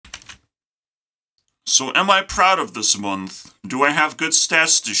So am I proud of this month? Do I have good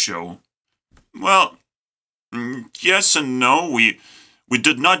stats to show? Well, yes and no. We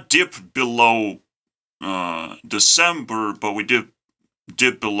did not dip below December, but we did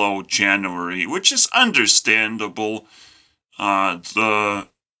dip below January, which is understandable. The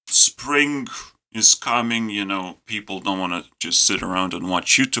spring is coming, you know, people don't want to just sit around and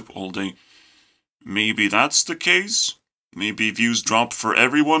watch YouTube all day. Maybe that's the case. Maybe views drop for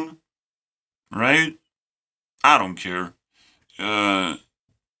everyone, right? I don't care. But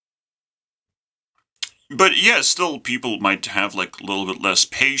yeah, still people might have like a little bit less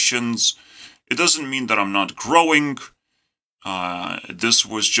patience. It doesn't mean that I'm not growing. This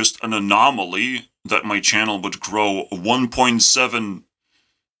was just an anomaly that my channel would grow 1.7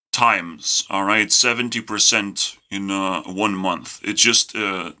 times, alright, 70% in 1 month. It's just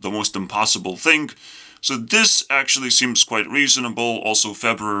the most impossible thing. So this actually seems quite reasonable. Also,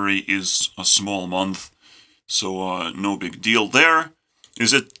 February is a small month, so no big deal there.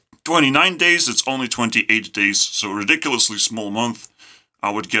 Is it 29 days? It's only 28 days, so ridiculously small month. I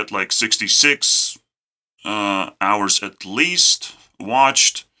would get like 66 hours at least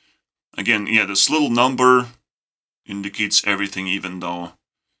watched. Again, yeah, this little number indicates everything, even though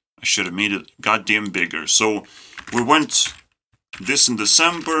I should have made it goddamn bigger. So we went this in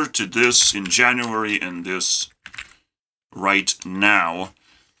December to this in January and this right now.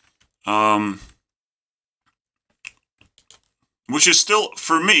 Which is still,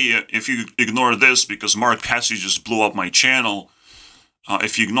 for me, if you ignore this, because Mark Passy just blew up my channel,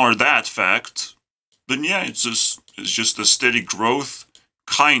 if you ignore that fact, then yeah, it's just a steady growth,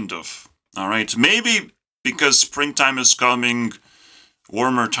 kind of. Alright, maybe because springtime is coming,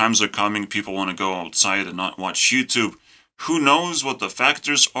 warmer times are coming, people want to go outside and not watch YouTube. Who knows what the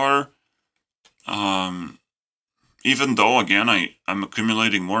factors are? Even though, again, I'm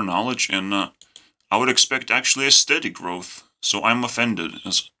accumulating more knowledge, and I would expect actually a steady growth. So I'm offended,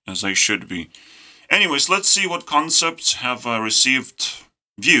 as I should be. Anyways, let's see what concepts have received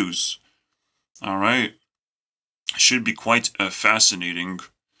views. Alright. Should be quite fascinating.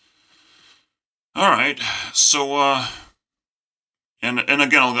 Alright, so, and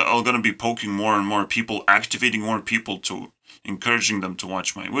again, I'm gonna be poking more and more people, activating more people, to encouraging them to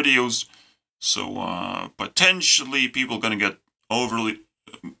watch my videos. So, potentially people gonna get over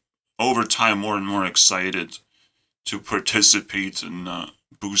time, more and more excited to participate and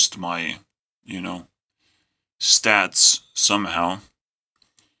boost my, you know, stats somehow.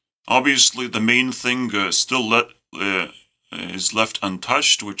 Obviously, the main thing still is left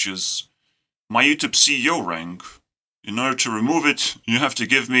untouched, which is my YouTube CEO rank. In order to remove it, you have to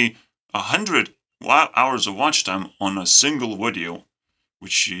give me 100 hours of watch time on a single video,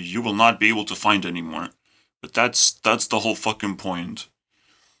 which you will not be able to find anymore. But that's the whole fucking point.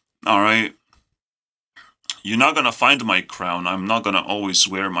 Alright. You're not gonna find my crown. I'm not gonna always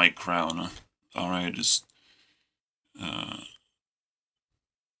wear my crown. Alright,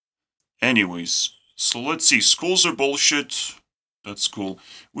 anyways, so let's see. Schools are bullshit. That's cool.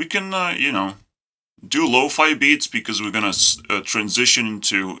 We can, you know, do lo-fi beats because we're gonna transition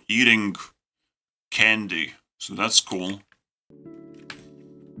into eating candy. So that's cool.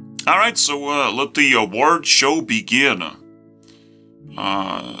 Alright, so let the award show begin.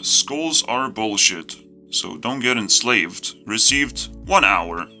 Schools are bullshit, so don't get enslaved. Received 1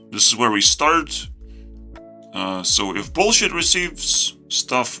 hour. This is where we start. So if bullshit receives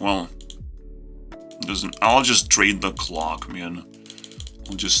stuff, well, I'll just trade the clock, man.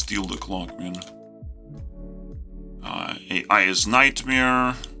 I'll just steal the clock, man. AI is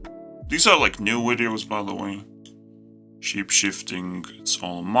Nightmare. These are like new videos, by the way. Shape-shifting, it's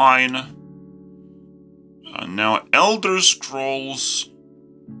all mine. Now, Elder Scrolls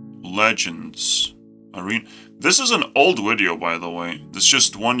Legends Arena. This is an old video, by the way. There's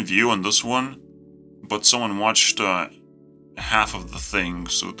just one view on this one, but someone watched half of the thing,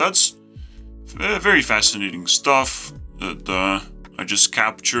 so that's very fascinating stuff that I just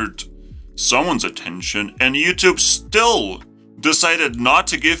captured someone's attention, and YouTube still decided not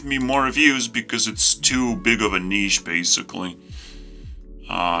to give me more views because it's too big of a niche, basically.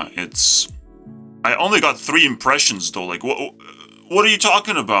 I only got 3 impressions, though. Like, what are you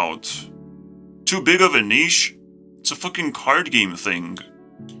talking about? Too big of a niche? It's a fucking card game thing.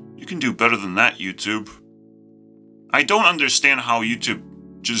 You can do better than that, YouTube. I don't understand how YouTube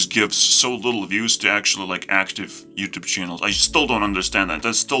just gives so little views to actually, like, active YouTube channels. I still don't understand that.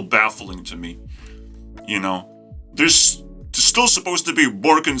 That's still baffling to me. You know? There's still supposed to be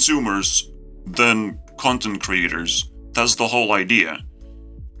more consumers than content creators. That's the whole idea.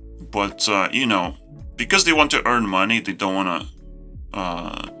 But, you know, because they want to earn money, they don't want to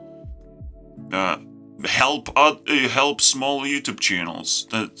help small YouTube channels.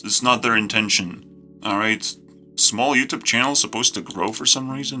 That is not their intention. All right, small YouTube channels supposed to grow for some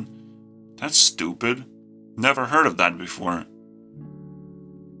reason. That's stupid. Never heard of that before.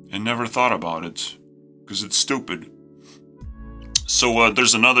 And never thought about it, because it's stupid. So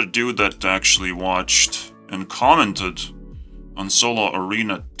there's another dude that actually watched and commented on Solo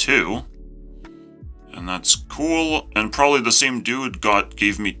Arena 2. And that's cool. And probably the same dude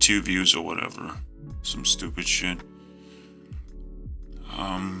gave me 2 views or whatever. Some stupid shit.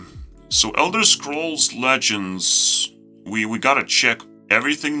 So Elder Scrolls Legends, we gotta check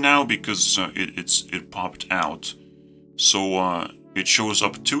everything now because it popped out. So it shows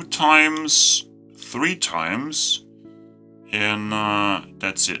up 2 times, 3 times, and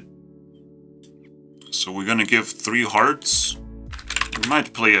that's it. So we're gonna give 3 hearts. We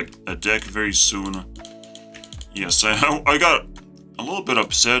might play a deck very soon. Yes, I got a little bit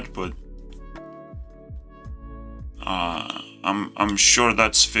upset, but I'm sure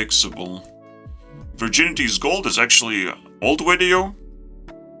that's fixable. Virginity's Gold is actually an old video,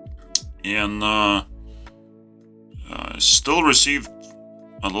 and still received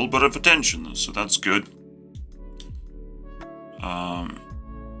a little bit of attention, so that's good.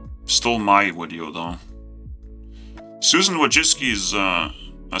 Still my video though. Susan Wojcicki is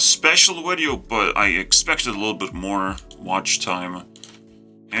a special video, but I expected a little bit more watch time.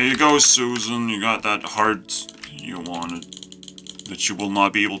 Here you go, Susan. You got that heart you wanted, that you will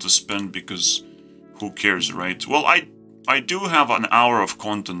not be able to spend because who cares, right? Well, I do have an hour of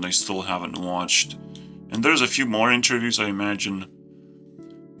content I still haven't watched. And there's a few more interviews, I imagine.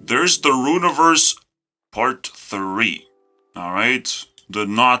 There's the Runeverse Part 3. Alright? The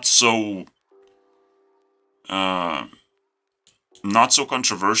not so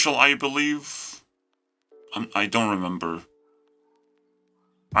controversial, I believe. I don't remember.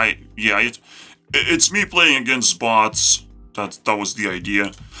 It's me playing against bots. That was the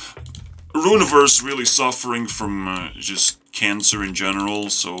idea. Runeverse really suffering from just cancer in general,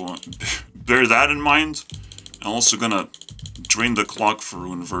 so bear that in mind. I'm also gonna drain the clock for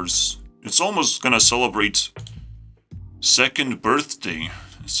Runeverse. It's almost gonna celebrate 2nd birthday.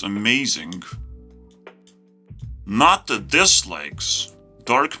 It's amazing. Not the dislikes.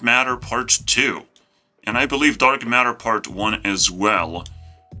 Dark Matter Part 2. And I believe Dark Matter Part 1 as well.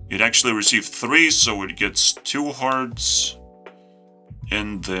 It actually received 3, so it gets 2 hearts.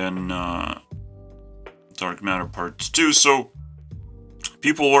 And then Dark Matter Part 2. So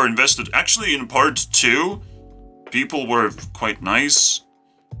people were invested. Actually, in Part 2, people were quite nice.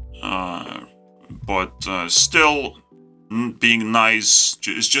 But still, being nice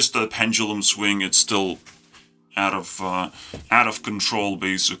is just a pendulum swing. It's still out of control,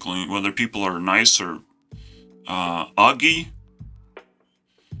 basically. Whether people are nice or uggy,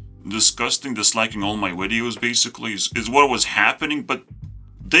 disgusting, disliking all my videos, basically, is what was happening. But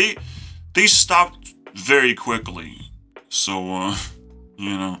they stopped very quickly. So,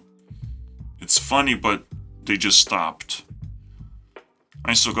 you know, it's funny, but they just stopped.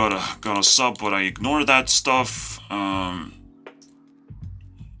 I still got a sub, but I ignore that stuff.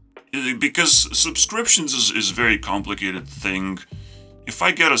 Because subscriptions is a very complicated thing. If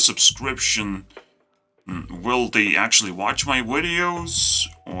I get a subscription, will they actually watch my videos?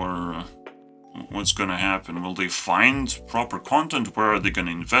 Or what's gonna happen? Will they find proper content? Where are they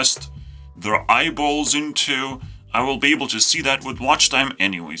gonna invest their eyeballs into? I will be able to see that with watch time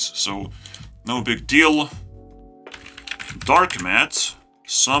anyways, so no big deal. Dark Mat,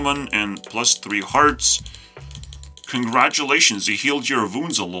 summon, and +3 hearts. Congratulations, you healed your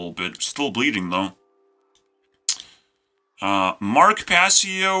wounds a little bit. Still bleeding, though. Mark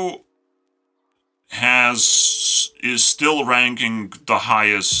Passio is still ranking the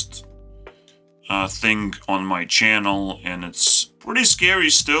highest thing on my channel, and it's pretty scary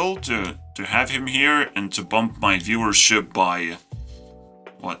still to have him here and to bump my viewership by,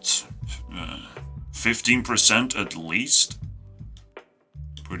 what, 15% at least?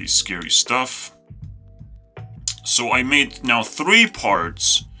 Pretty scary stuff. So I made now 3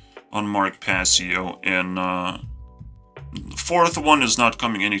 parts on Mark Passio, and the 4th one is not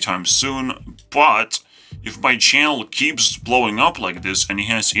coming anytime soon, but if my channel keeps blowing up like this and he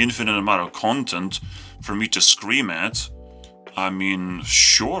has infinite amount of content for me to scream at, I mean,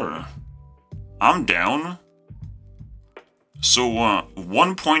 sure, I'm down. So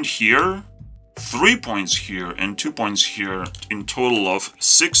 1 point here, 3 points here, and 2 points here, in total of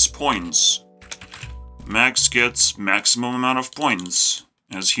 6 points. Max gets maximum amount of points,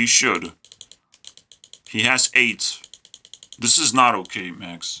 as he should. He has 8. This is not okay,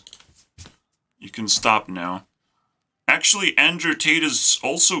 Max. You can stop now. Actually, Andrew Tate is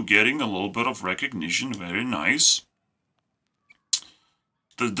also getting a little bit of recognition. Very nice.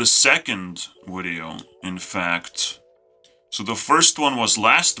 The second video, in fact. So the first one was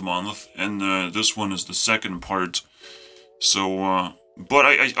last month, and this one is the second part. So, but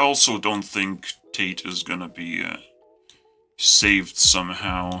I also don't think Tate is gonna be saved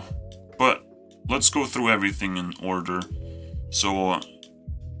somehow. But let's go through everything in order. So,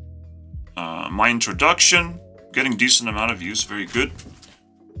 my introduction, getting decent amount of views, very good.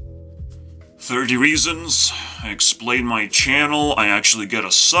 30 reasons, I explain my channel, I actually get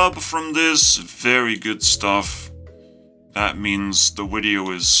a sub from this, very good stuff. That means the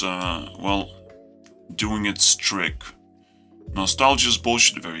video is, well, doing its trick. Nostalgia's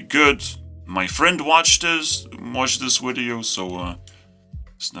bullshit, very good. My friend watched this video, so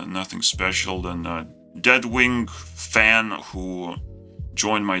it's nothing special. Then Deadwing fan who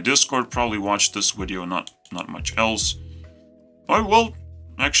joined my Discord probably watched this video, not much else. Oh, well,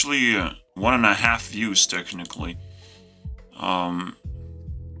 actually 1.5 views technically.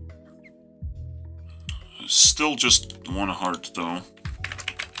 Still just 1 heart though.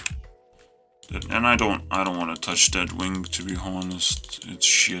 And I don't want to touch Deadwing, to be honest. It's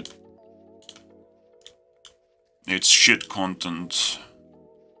shit. It's shit content.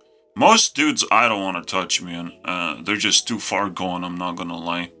 Most dudes I don't want to touch, man. They're just too far gone, I'm not gonna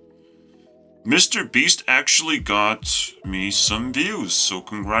lie. Mr. Beast actually got me some views, so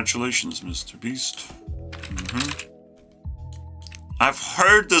congratulations, Mr. Beast. I've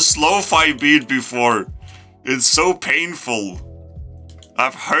heard the slow-fi beat before. It's so painful.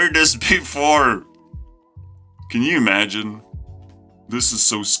 I've heard this before. Can you imagine? This is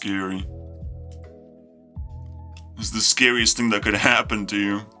so scary. This is the scariest thing that could happen to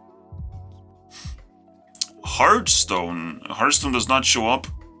you. Hearthstone. Hearthstone does not show up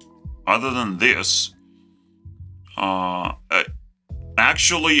other than this.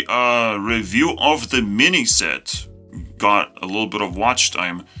 Actually, a review of the mini set got a little bit of watch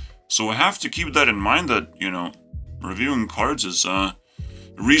time. So I have to keep that in mind that, you know, reviewing cards is a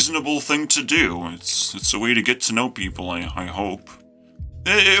reasonable thing to do. It's a way to get to know people, I hope.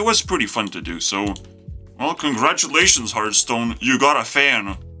 It was pretty fun to do, so... Well, congratulations, Hearthstone. You got a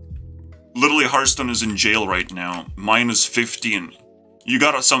fan. Literally, Hearthstone is in jail right now. Minus 15. You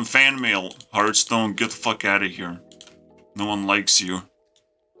got some fan mail, Hearthstone. Get the fuck out of here. No one likes you.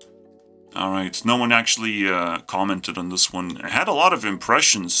 Alright, no one actually commented on this one. It had a lot of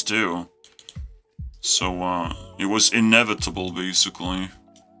impressions, too. So, it was inevitable, basically.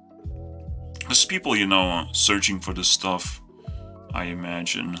 There's people, you know, searching for this stuff, I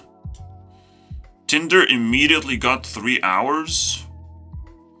imagine. Tinder immediately got 3 hours.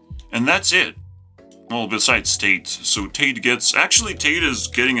 And that's it. Well, besides Tate. So Tate gets... Actually, Tate is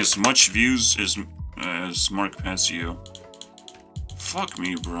getting as much views as Mark Passio. Fuck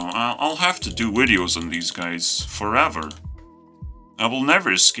me, bro. I'll have to do videos on these guys forever. I will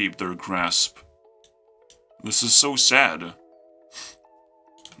never escape their grasp. This is so sad.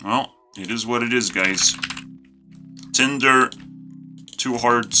 Well, it is what it is, guys. Tinder, 2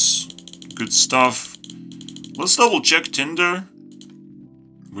 hearts, good stuff. Let's double check Tinder.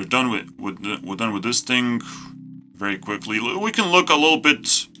 We're done with this thing very quickly. We can look a little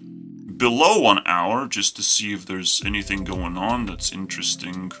bit below 1 hour just to see if there's anything going on that's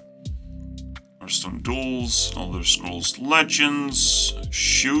interesting. Hearthstone Duels, Elder Scrolls Legends,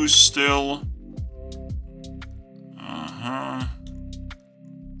 Shoes still.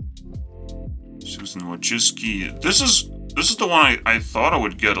 Susan Wojcicki. This is the one I thought I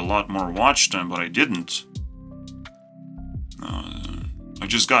would get a lot more watch time, but I didn't. I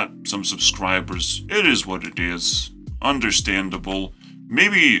just got some subscribers. It is what it is. Understandable.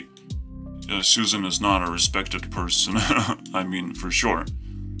 Maybe Susan is not a respected person. I mean, for sure.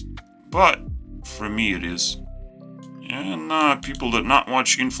 But for me, it is. And people did not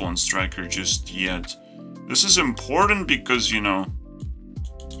watch Influence Tracker just yet. This is important because, you know,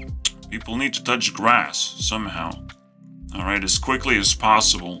 people need to touch grass somehow. Alright, as quickly as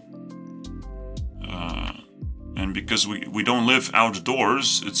possible. And because we don't live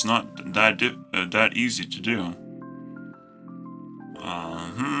outdoors, it's not that easy to do.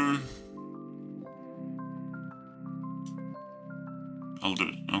 I'll do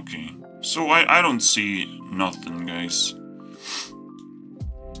it. Okay. So I don't see nothing, guys.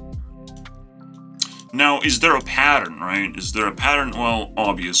 Now, is there a pattern, right? Is there a pattern? Well,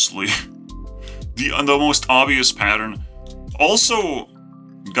 obviously. The most obvious pattern. Also,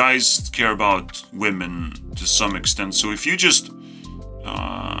 guys care about women to some extent. So if you just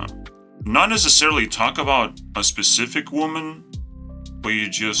not necessarily talk about a specific woman, but you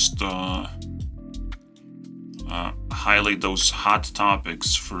just highlight those hot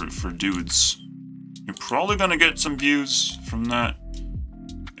topics for dudes. You're probably gonna get some views from that.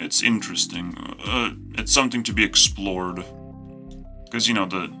 It's interesting. It's something to be explored. Because, you know,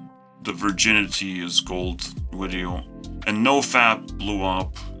 the virginity is gold video. And NoFap blew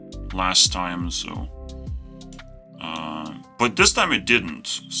up last time, so... but this time it didn't,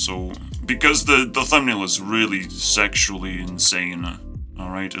 so... Because the thumbnail is really sexually insane,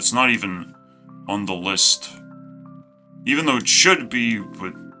 alright? It's not even on the list. Even though it should be,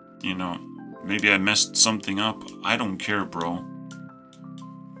 but, you know, maybe I messed something up. I don't care, bro.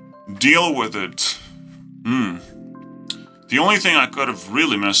 Deal with it. The only thing I could have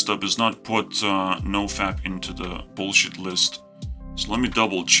really messed up is not put NoFap into the bullshit list. So let me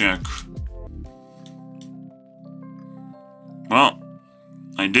double check. Well,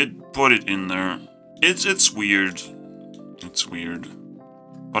 I did put it in there. It's weird. It's weird.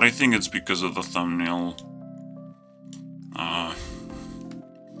 But I think it's because of the thumbnail.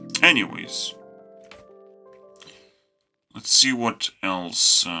 Anyways. Let's see what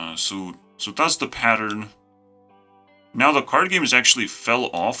else. So that's the pattern. Now the card games actually fell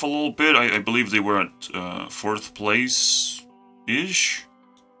off a little bit. I believe they were at 4th place-ish.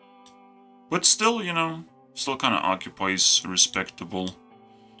 But still, you know, still kind of occupies respectable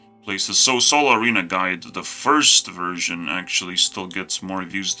places. So Soul Arena Guide, the first version, actually still gets more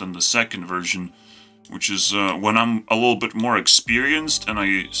views than the second version. Which is when I'm a little bit more experienced and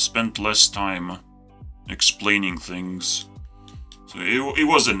I spent less time explaining things. So it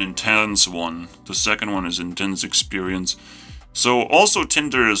was an intense one. The second one is intense experience. So also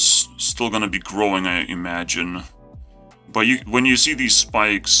Tinder is still gonna be growing, I imagine. But when you see these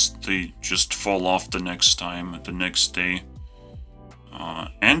spikes, they just fall off the next day.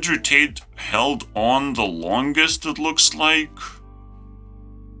 Andrew Tate held on the longest, it looks like.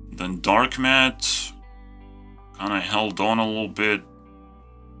 Then Darkmat kind of held on a little bit.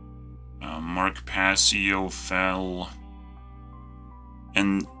 Mark Passio fell.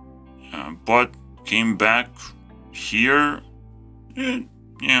 And but came back here.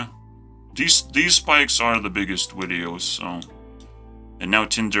 Yeah. These spikes are the biggest videos, so. And now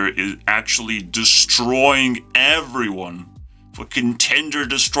Tinder is actually destroying everyone. Fucking Tinder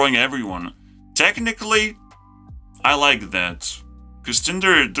destroying everyone. Technically, I like that. Because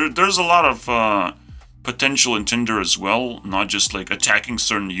Tinder, there's a lot of potential in Tinder as well. Not just like attacking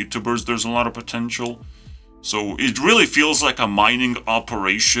certain YouTubers, there's a lot of potential. So it really feels like a mining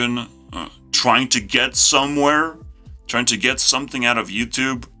operation. Trying to get somewhere. Trying to get something out of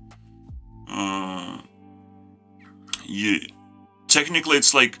YouTube. Technically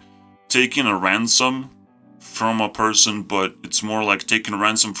it's like taking a ransom from a person, but it's more like taking a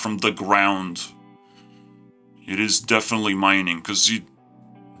ransom from the ground. It is definitely mining, because you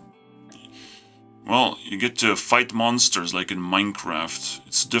get to fight monsters like in Minecraft.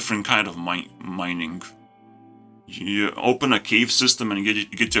 It's a different kind of mining. You open a cave system and you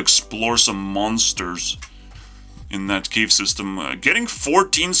get to explore some monsters in that cave system. Getting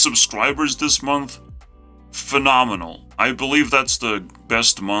 14 subscribers this month, phenomenal. I believe that's the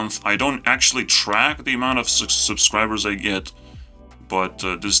best month. I don't actually track the amount of subscribers I get, but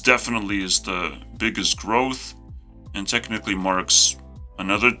this definitely is the biggest growth, and technically marks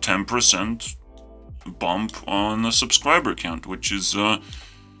another 10% bump on the subscriber count, which is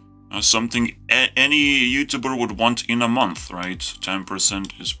something any YouTuber would want in a month, right?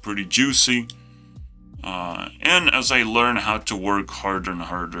 10% is pretty juicy. And as I learn how to work harder and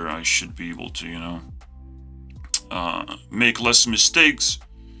harder, I should be able to, you know, make less mistakes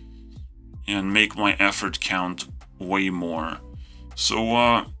and make my effort count way more.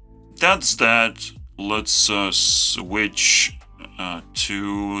 So that's that. Let's switch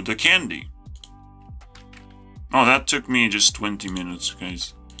to the candy. Oh, that took me just 20 minutes,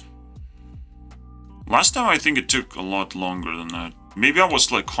 guys. Last time I think it took a lot longer than that. Maybe I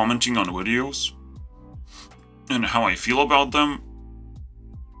was like commenting on videos and how I feel about them.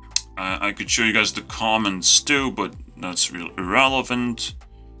 I could show you guys the comments too, but that's irrelevant.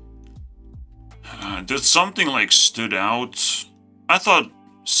 Did something like stood out? I thought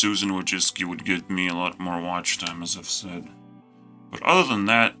Susan Wojcicki would give me a lot more watch time, as I've said. But other than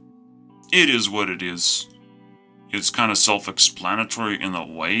that, it is what it is. It's kind of self-explanatory in a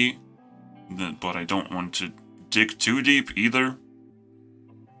way, but I don't want to dig too deep either.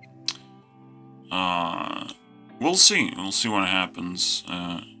 We'll see. We'll see what happens.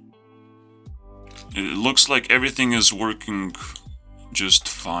 It looks like everything is working just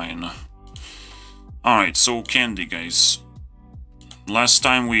fine. Alright, so candy, guys. Last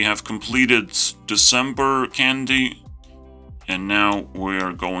time we have completed December candy, and now we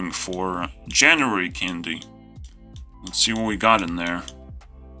are going for January candy. Let's see what we got in there.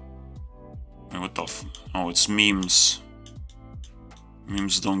 Wait, what the f... Oh, it's memes.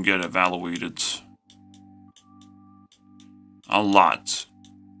 Memes don't get evaluated. A lot.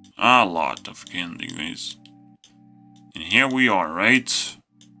 A lot of candy, guys. And here we are, right?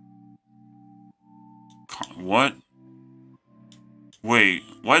 What? Wait,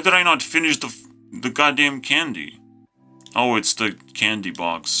 why did I not finish the goddamn candy? Oh, it's the candy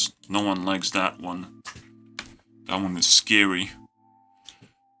box. No one likes that one. That one is scary.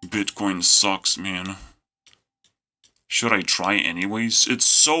 Bitcoin sucks, man. Should I try anyways? It's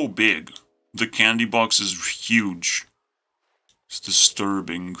so big. The candy box is huge. It's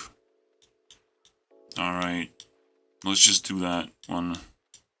disturbing. Alright. Let's just do that one.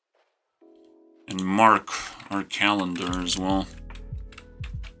 And mark our calendar as well.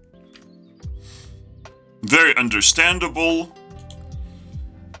 Very understandable.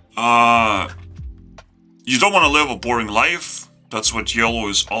 You don't want to live a boring life. That's what YOLO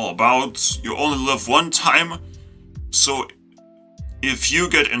is all about. You only live one time. So, if you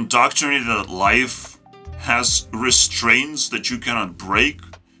get indoctrinated that life has restraints that you cannot break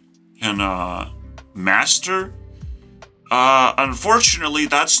and master, unfortunately,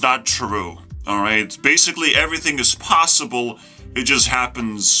 that's not true. Alright? Basically, everything is possible. It just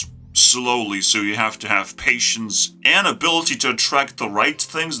happens slowly, so you have to have patience and ability to attract the right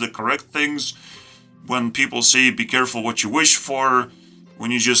things, the correct things. When people say, be careful what you wish for,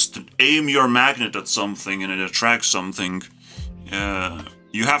 when you just aim your magnet at something and it attracts something,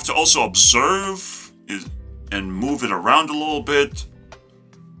 you have to also observe it and move it around a little bit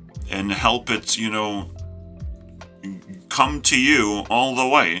and help it, you know, come to you all the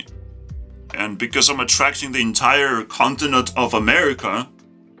way. And because I'm attracting the entire continent of America,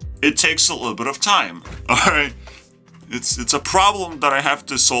 it takes a little bit of time. Alright? It's a problem that I have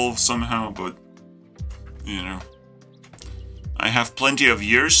to solve somehow, but, you know, I have plenty of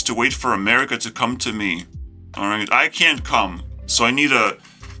years to wait for America to come to me. Alright? I can't come, so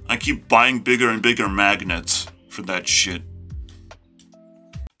I keep buying bigger and bigger magnets for that shit.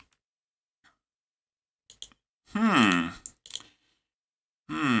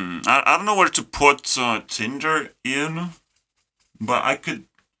 I don't know where to put Tinder in, but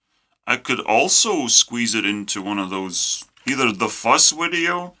I could also squeeze it into one of those, either the fuss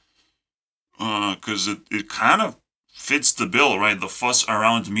video, because it kind of fits the bill, right? The fuss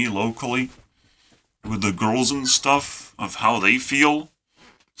around me locally with the girls and stuff, of how they feel.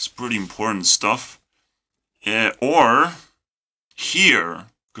 It's pretty important stuff. Or here,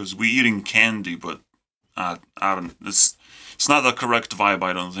 because we're eating candy, but I don't, it's not the correct vibe,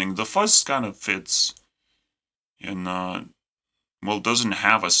 I don't think. The fuss kind of fits. And, well, it doesn't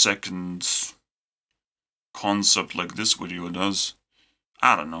have a second concept like this video does.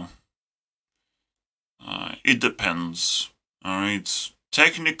 I don't know. It depends. Alright.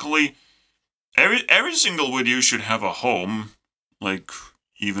 Technically, every single video should have a home. Like,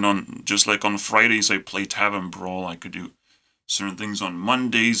 even on, just like on Fridays I play Tavern Brawl, I could do certain things on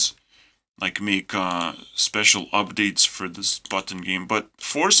Mondays. Like make special updates for this button game. But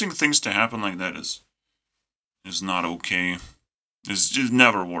forcing things to happen like that is not okay. It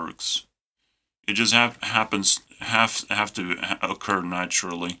never works. It just have to occur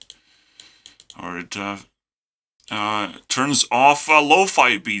naturally, or it turns off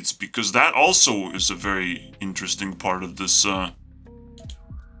lo-fi beats, because that also is a very interesting part of this. Why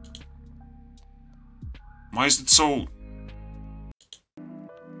is it so?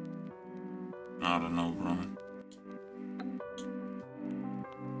 I don't know, bro.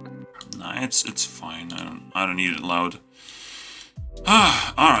 Nah, it's fine. I don't need it loud.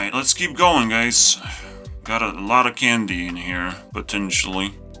 Alright, let's keep going, guys. Got a lot of candy in here,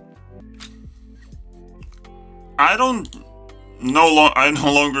 potentially. I no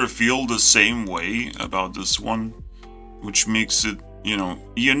longer feel the same way about this one, which makes it, you know,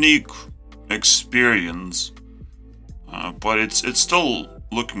 unique experience. But it's still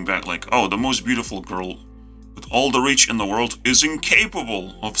looking back like, oh, the most beautiful girl with all the reach in the world is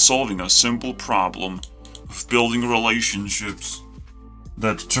incapable of solving a simple problem of building relationships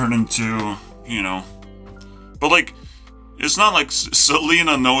that turn into, you know, but like, it's not like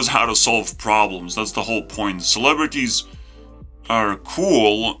Selena knows how to solve problems. That's the whole point. Celebrities are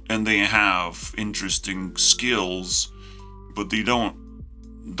cool and they have interesting skills, but they don't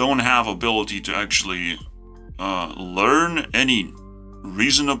have ability to actually learn any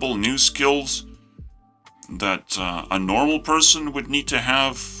reasonable new skills that a normal person would need to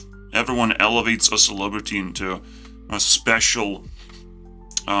have. Everyone elevates a celebrity into a special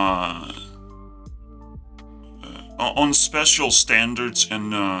on special standards,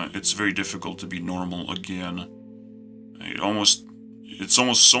 and it's very difficult to be normal again. It's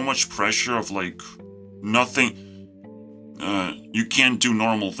almost so much pressure of like nothing. You can't do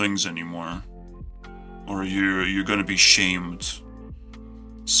normal things anymore, or you're gonna be shamed.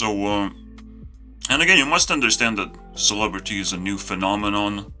 So, and again, you must understand that celebrity is a new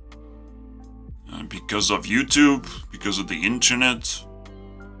phenomenon because of YouTube, because of the internet,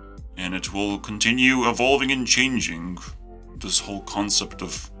 and it will continue evolving and changing. This whole concept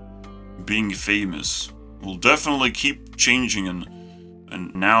of being famous will definitely keep changing,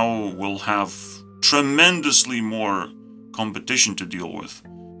 and now we'll have tremendously more competition to deal with.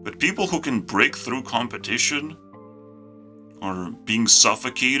 But people who can break through competition or being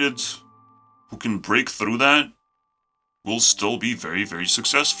suffocated, who can break through that, will still be very, very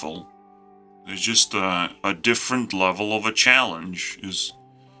successful. There's just a different level of a challenge is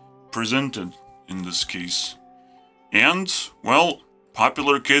presented in this case. And, well,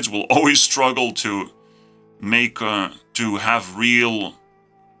 popular kids will always struggle to make, to have real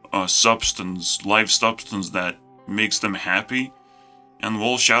substance, live substance that makes them happy. And,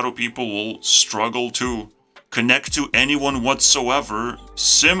 well, shadow people will struggle to connect to anyone whatsoever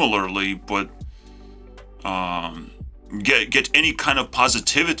similarly, but get any kind of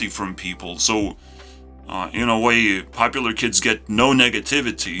positivity from people. So, in a way, popular kids get no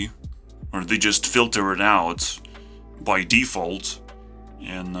negativity, or they just filter it out by default,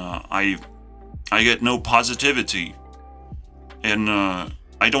 and I get no positivity, and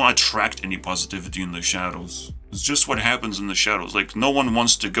I don't attract any positivity in the shadows. It's just what happens in the shadows. Like, no one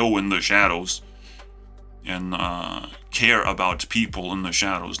wants to go in the shadows and care about people in the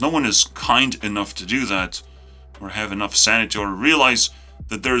shadows. No one is kind enough to do that, or have enough sanity, or realize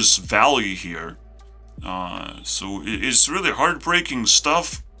that there's value here. So it's really heartbreaking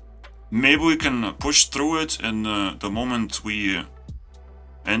stuff. Maybe we can push through it, and the moment we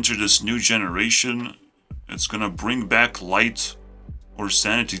enter this new generation, it's gonna bring back light or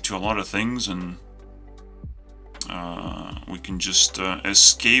sanity to a lot of things, and we can just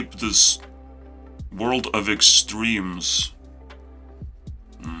escape this world of extremes.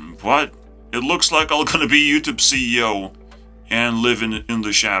 But it looks like I'm gonna be YouTube CEO and live in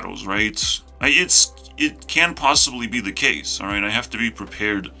the shadows, right? It can possibly be the case, alright? I have to be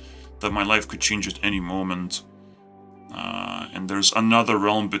prepared that my life could change at any moment. And there's another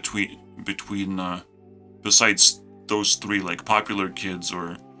realm between besides those three, like popular kids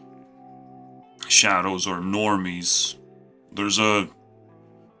or shadows or normies. There's a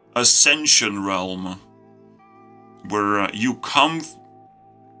ascension realm where you come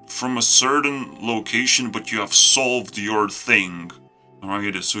from a certain location, but you have solved your thing.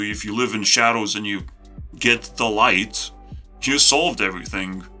 Alright, so if you live in shadows and you get the light, you solved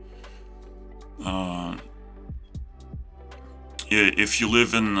everything. If you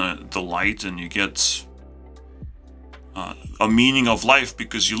live in the light and you get a meaning of life,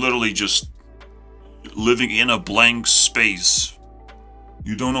 because you literally just living in a blank space.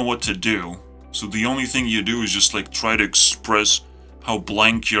 You don't know what to do. So the only thing you do is just like try to express how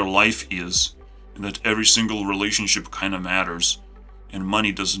blank your life is, and that every single relationship kind of matters, and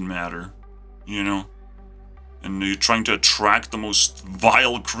money doesn't matter, you know? And you're trying to attract the most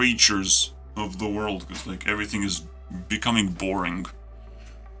vile creatures of the world, because like everything is becoming boring.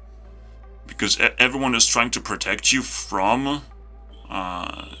 Because everyone is trying to protect you from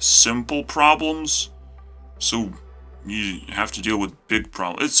simple problems, so you have to deal with big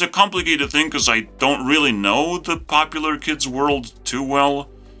problems. It's a complicated thing because I don't really know the popular kids world too well.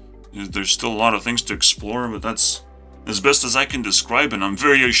 There's still a lot of things to explore, but that's as best as I can describe it. And I'm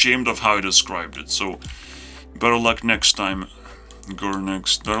very ashamed of how I described it, so better luck next time.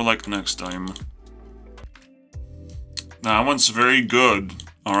 Gurunext, better luck next time. That one's very good.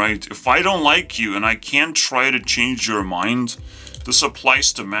 Alright, if I don't like you and I can't try to change your mind, this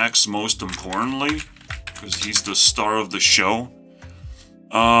applies to Max most importantly, because he's the star of the show.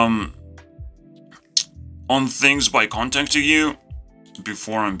 On things by contacting you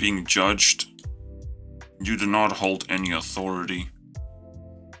before I'm being judged, you do not hold any authority.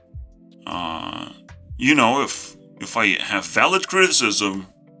 You know, if I have valid criticism,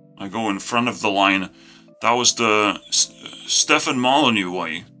 I go in front of the line. That was the Stefan Molyneux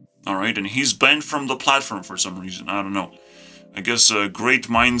way, alright? And he's banned from the platform for some reason, I don't know. I guess great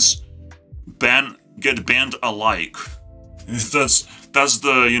minds get banned alike. That's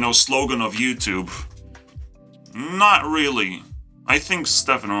the, you know, slogan of YouTube. Not really. I think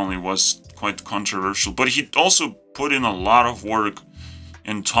Stefan Molyneux was quite controversial, but he also put in a lot of work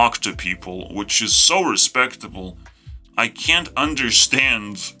and talked to people, which is so respectable. I can't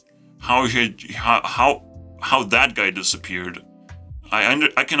understand how that guy disappeared.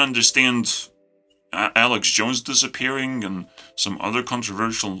 I can understand Alex Jones disappearing and some other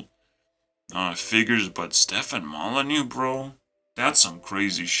controversial figures, but Stefan Molyneux, bro, that's some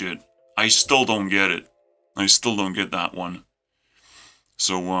crazy shit. I still don't get it. I still don't get that one.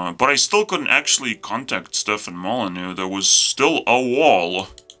 So, but I still couldn't actually contact Stefan Molyneux. There was still a wall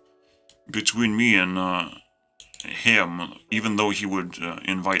between me and him, even though he would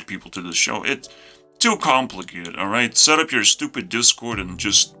invite people to the show. It's too complicated, alright? Set up your stupid Discord and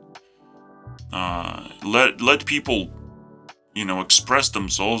just let people, you know, express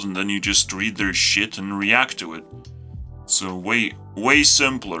themselves, and then you just read their shit and react to it. So way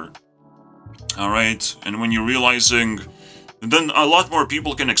simpler. Alright? And when you're realizing, then a lot more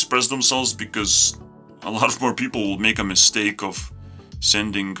people can express themselves, because a lot more people will make a mistake of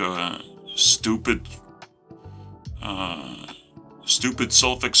sending stupid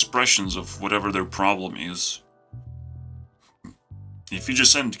self-expressions of whatever their problem is. If you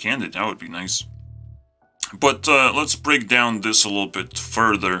just send candid, that would be nice. But let's break down this a little bit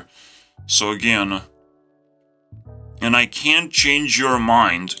further. So again, and I can't change your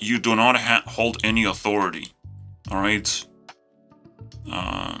mind. You do not hold any authority. Alright?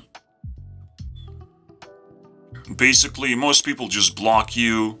 Basically, most people just block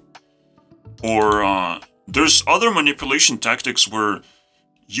you. Or there's other manipulation tactics where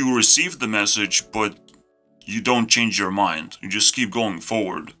you receive the message, but you don't change your mind. You just keep going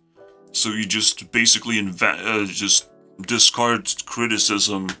forward. So you just basically just discard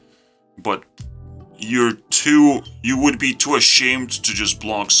criticism, but you would be too ashamed to just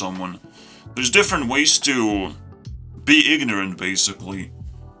block someone. There's different ways to be ignorant, basically,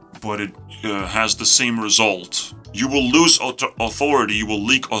 but it has the same result. You will lose authority, you will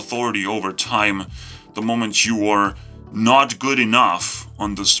leak authority over time the moment you are not good enough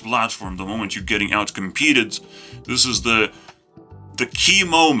on this platform, the moment you're getting outcompeted. This is the key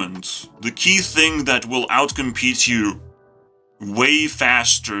moment, the key thing that will outcompete you way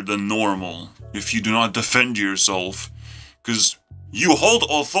faster than normal if you do not defend yourself. Because you hold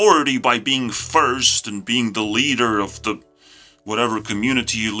authority by being first and being the leader of the whatever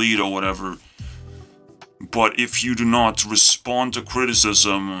community you lead or whatever. But if you do not respond to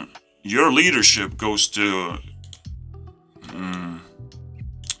criticism, your leadership goes to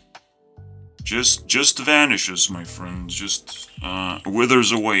just vanishes, my friend. Just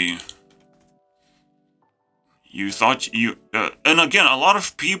withers away. You thought you and again, a lot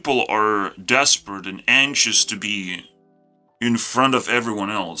of people are desperate and anxious to be in front of everyone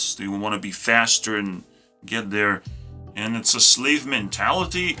else. They want to be faster and get there. And it's a slave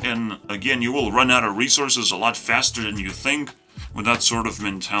mentality, and again, you will run out of resources a lot faster than you think with that sort of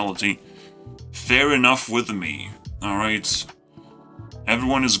mentality. Fair enough with me, alright?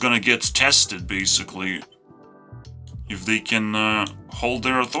 Everyone is gonna get tested, basically, if they can hold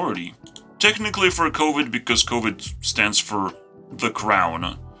their authority. Technically for COVID, because COVID stands for the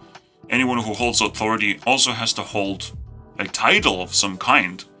crown. Anyone who holds authority also has to hold a title of some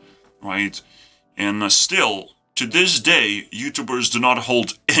kind, right? And still, to this day, YouTubers do not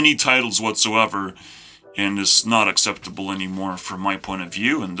hold any titles whatsoever, and it's not acceptable anymore from my point of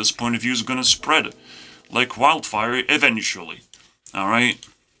view, and this point of view is gonna spread like wildfire eventually, alright?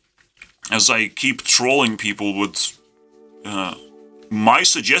 As I keep trolling people with my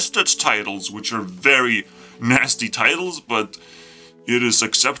suggested titles, which are very nasty titles, but it is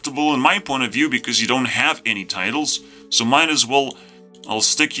acceptable in my point of view because you don't have any titles, so might as well I'll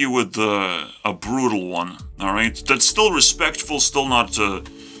stick you with a brutal one, alright? That's still respectful, still not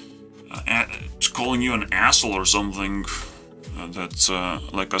calling you an asshole or something. That's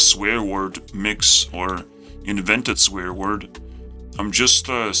like a swear word mix or invented swear word. I'm just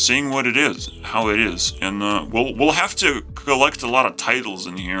saying what it is, how it is, and we'll have to collect a lot of titles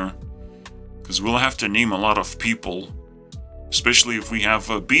in here, because we'll have to name a lot of people, especially if we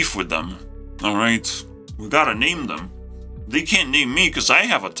have beef with them, alright? We gotta name them. They can't name me because I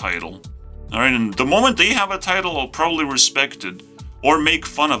have a title. Alright, and the moment they have a title, I'll probably respect it. Or make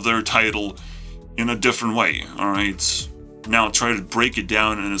fun of their title in a different way, alright? Now try to break it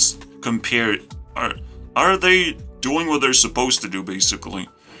down and just compare it. Are they doing what they're supposed to do, basically?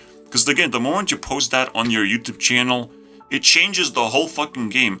 Because again, the moment you post that on your YouTube channel, it changes the whole fucking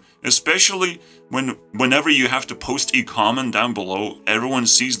game. Especially whenever you have to post a comment down below, everyone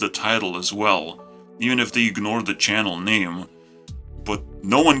sees the title as well. Even if they ignore the channel name. But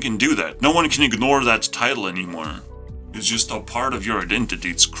no one can do that. No one can ignore that title anymore. It's just a part of your identity.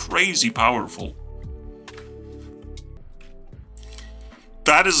 It's crazy powerful.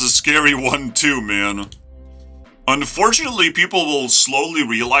 That is a scary one too, man. Unfortunately, people will slowly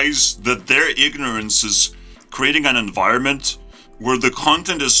realize that their ignorance is creating an environment where the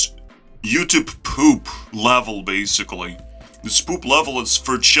content is YouTube poop level, basically. This poop level is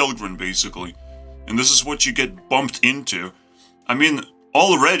for children, basically. And this is what you get bumped into. I mean,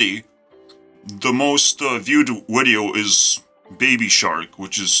 already, the most viewed video is Baby Shark,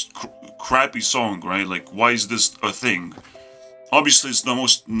 which is crappy song, right? Like, why is this a thing? Obviously, it's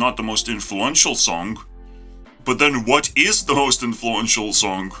not the most influential song. But then what is the most influential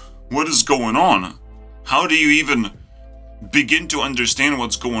song? What is going on? How do you even begin to understand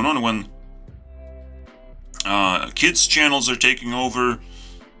what's going on when kids' channels are taking over,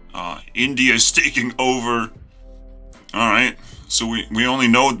 India is taking over? Alright, so we only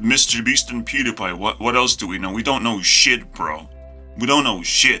know Mr. Beast and PewDiePie. What else do we know? We don't know shit, bro. We don't know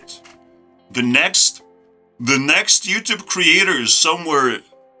shit. The next YouTube creator is somewhere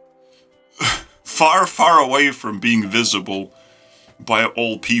far, far away from being visible by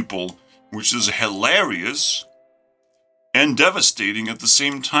all people, which is hilarious and devastating at the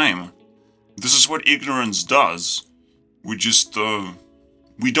same time. This is what ignorance does. We just,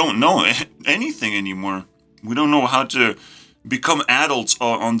 we don't know anything anymore. We don't know how to become adults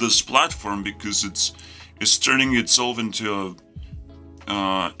on this platform because it's turning itself into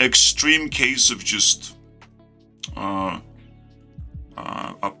a extreme case of just a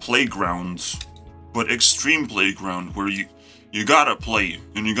playground, but extreme playground where you gotta play,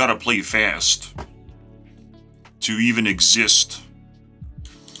 and you gotta play fast to even exist.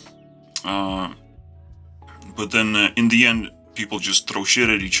 But then in the end, people just throw shit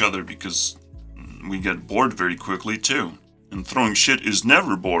at each other because we get bored very quickly too. And throwing shit is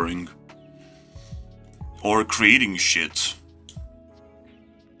never boring. Or creating shit.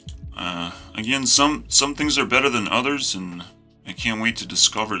 Again, some things are better than others, and I can't wait to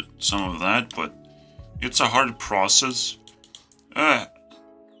discover some of that, but it's a hard process.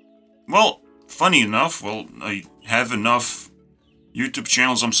 Well, funny enough, I have enough YouTube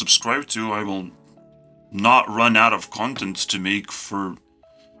channels I'm subscribed to. I will not run out of content to make for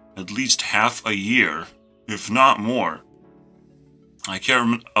at least half a year, if not more. I care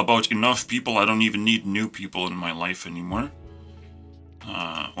about enough people. I don't even need new people in my life anymore.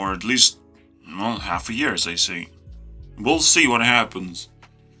 Or at least, well, half a year, as I say. We'll see what happens.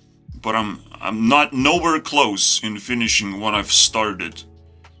 But I'm not nowhere close in finishing what I've started,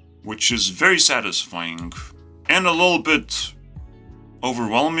 which is very satisfying and a little bit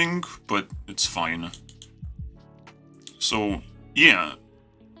overwhelming, but it's fine. So, yeah.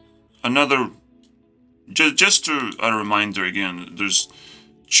 Just a reminder again, there's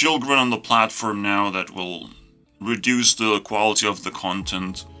children on the platform now that will reduce the quality of the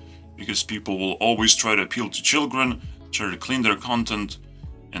content because people will always try to appeal to children, try to clean their content,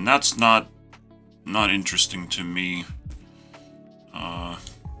 and that's not interesting to me. I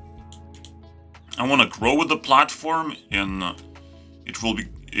want to grow with the platform, and it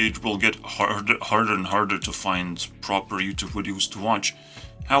will get harder and harder to find proper YouTube videos to watch.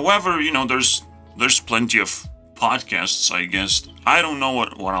 However, you know, there's plenty of podcasts, I guess. I don't know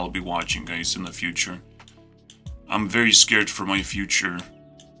what I'll be watching, guys, in the future. I'm very scared for my future.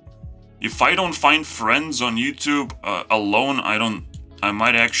 If I don't find friends on YouTube alone, I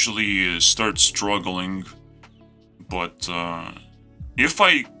might actually start struggling. But if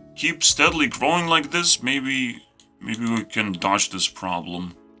I keep steadily growing like this, maybe we can dodge this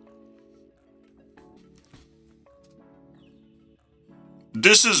problem.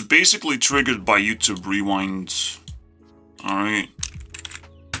 This is basically triggered by YouTube Rewind. Alright.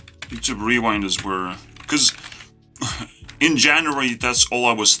 YouTube Rewind is where... Because in January, that's all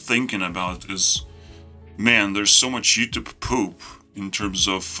I was thinking about is... Man, there's so much YouTube poop in terms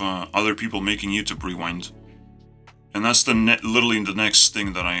of other people making YouTube Rewind. And that's literally the next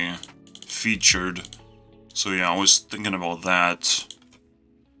thing that I featured. So yeah, I was thinking about that.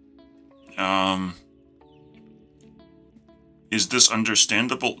 Is this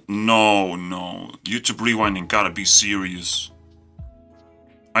understandable? No. YouTube Rewinding gotta be serious.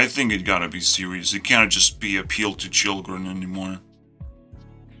 I think it gotta be serious. It can't just be appeal to children anymore.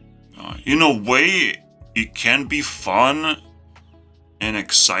 In a way, it can be fun and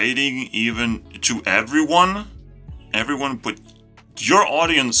exciting even to everyone. But your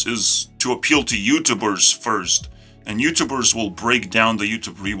audience is to appeal to YouTubers first. And YouTubers will break down the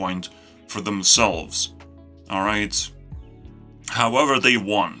YouTube Rewind for themselves. Alright? However they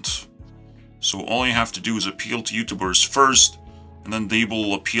want. So all you have to do is appeal to YouTubers first, and then they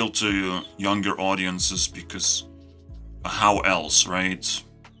will appeal to younger audiences because how else, right?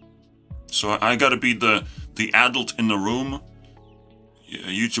 So I gotta be the adult in the room.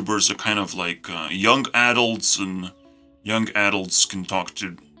 YouTubers are kind of like young adults, and young adults can talk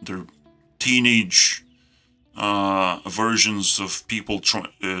to their teenage versions of people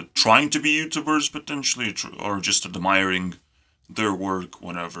trying to be YouTubers potentially, or just admiring their work,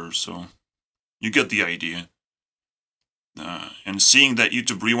 whatever. So you get the idea. And seeing that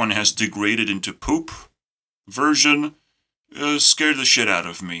YouTube Rewind has degraded into poop version scared the shit out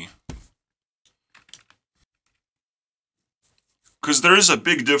of me. Because there is a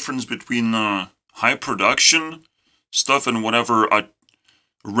big difference between high production stuff and whatever a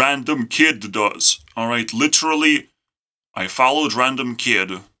random kid does. Alright, literally, I followed Random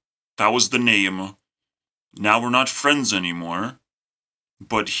Kid. That was the name. Now we're not friends anymore.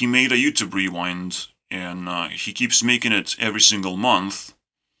 But he made a YouTube Rewind, and he keeps making it every single month.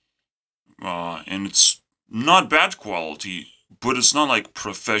 And it's not bad quality, but it's not like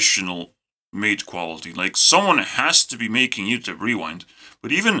professional made quality. Like, someone has to be making YouTube Rewind.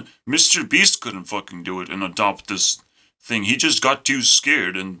 But even Mr. Beast couldn't fucking do it and adopt this thing. He just got too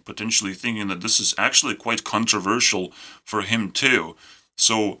scared and potentially thinking that this is actually quite controversial for him too.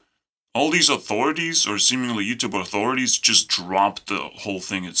 So all these authorities, or seemingly YouTube authorities, just dropped the whole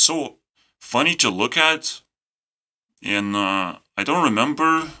thing. It's so funny to look at. And I don't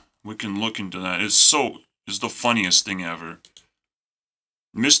remember. We can look into that. It's the funniest thing ever.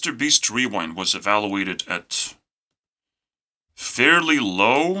 Mr. Beast Rewind was evaluated at fairly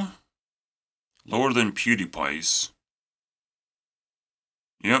low. Lower than PewDiePie's.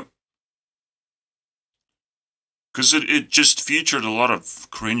 Yep. Because it just featured a lot of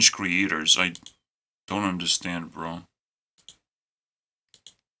cringe creators. I don't understand, bro.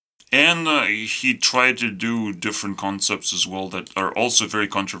 And he tried to do different concepts as well that are also very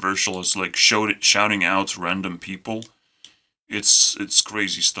controversial, as like shouting out random people. It's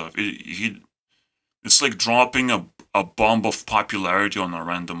crazy stuff. It's like dropping a bomb of popularity on a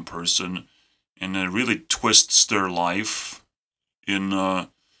random person, and it really twists their life in a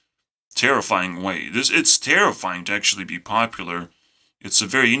terrifying way. It's terrifying to actually be popular. It's a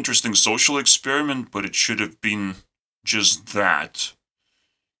very interesting social experiment, but it should have been just that.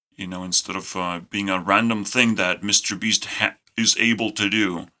 You know, instead of being a random thing that Mr. Beast is able to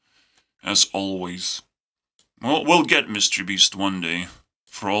do, as always. Well, we'll get Mr. Beast one day,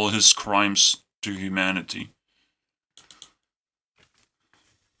 for all his crimes to humanity.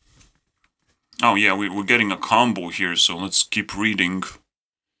 Oh yeah, we're getting a combo here, so let's keep reading.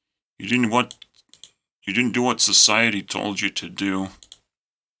 You didn't do what society told you to do.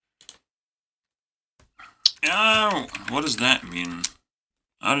 Oh, what does that mean?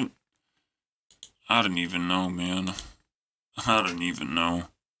 I don't even know, man. I don't even know.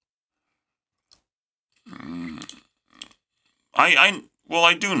 Well,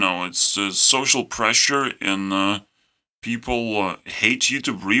 I do know. It's social pressure, and people hate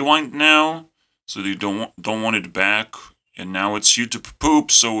YouTube Rewind now, so they don't want it back. And now it's YouTube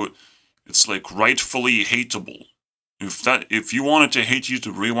poop, so it's like rightfully hateable. If you wanted to hate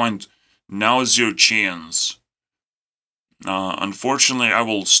YouTube Rewind, now is your chance. Unfortunately, I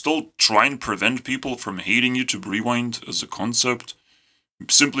will still try and prevent people from hating YouTube Rewind as a concept,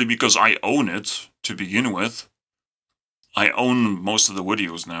 simply because I own it to begin with. I own most of the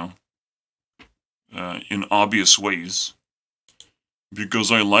videos now, in obvious ways,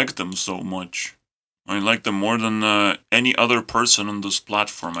 because I like them so much. I like them more than any other person on this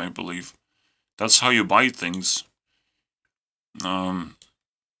platform, I believe. That's how you buy things.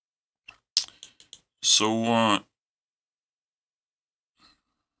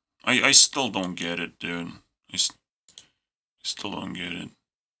 I still don't get it, dude. I still don't get it.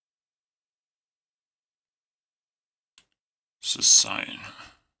 Society.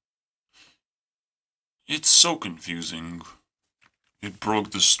 It's so confusing. It broke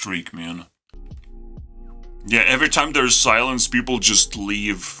the streak, man. Yeah, every time there's silence, people just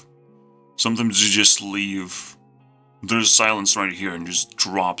leave. Sometimes you just leave. There's silence right here and just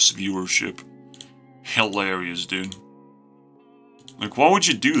drops viewership. Hilarious, dude. Like, why would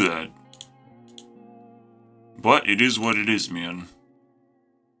you do that? But it is what it is, man.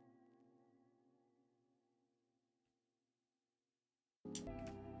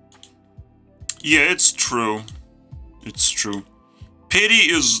 Yeah, it's true. It's true.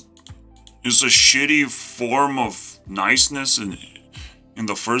 Pity is a shitty form of niceness in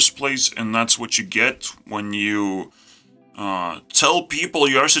the first place, and that's what you get when you tell people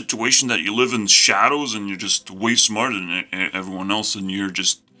your situation that you live in shadows and you're just way smarter than everyone else, and you're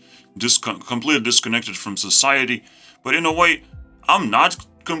just completely disconnected from society. But in a way, I'm not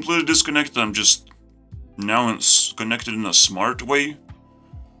completely disconnected. I'm just now connected in a smart way.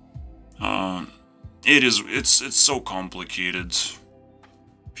 It's so complicated.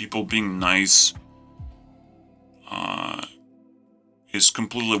 People being nice is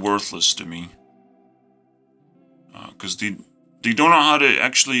completely worthless to me. Because they don't know how to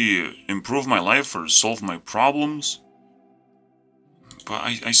actually improve my life or solve my problems. But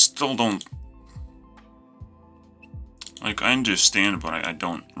I still don't... Like, I understand, but I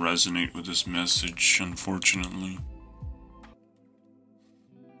don't resonate with this message, unfortunately.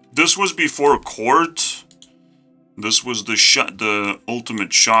 This was before court. This was the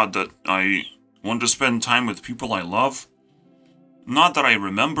ultimate shot that I want to spend time with people I love. Not that I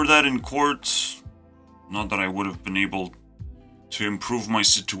remember that in court. Not that I would have been able to improve my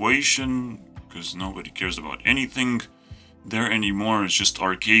situation, because nobody cares about anything there anymore. It's just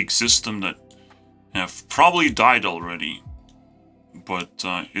archaic system that have probably died already, but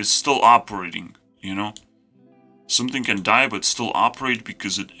it's still operating, you know? Something can die but still operate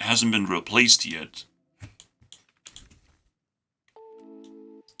because it hasn't been replaced yet.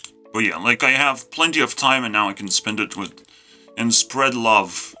 But yeah, like, I have plenty of time and now I can spend it with and spread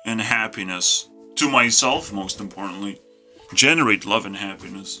love and happiness to myself, most importantly. Generate love and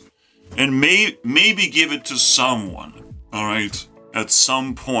happiness. And maybe give it to someone, alright? At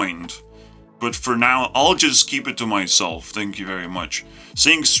some point. But for now, I'll just keep it to myself. Thank you very much.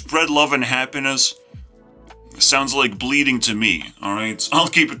 Saying spread love and happiness sounds like bleeding to me, alright? I'll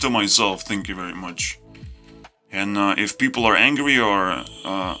keep it to myself. Thank you very much. And if people are angry or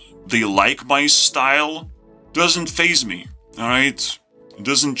they like my style, doesn't faze me, alright? It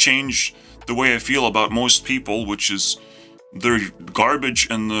doesn't change the way I feel about most people, which is they're garbage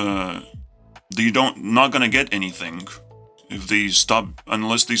and they not gonna get anything if they stop,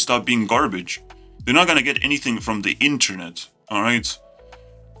 unless they stop being garbage. They're not gonna get anything from the internet, alright?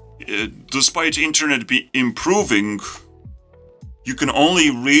 Despite internet improving, you can only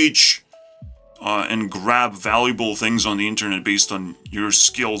reach and grab valuable things on the internet based on your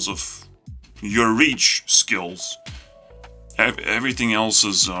skills of your reach skills. Everything else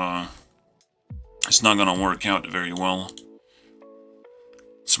is it's not gonna work out very well.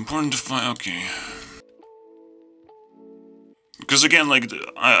 It's important to find... Okay. Because again, like,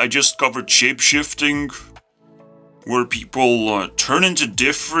 I just covered shape-shifting, where people turn into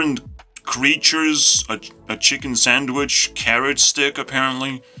different creatures, a chicken sandwich, carrot stick,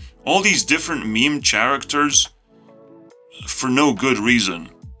 apparently. All these different meme characters for no good reason.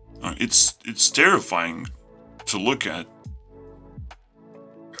 It's terrifying to look at.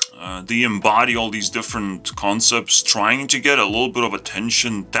 They embody all these different concepts, trying to get a little bit of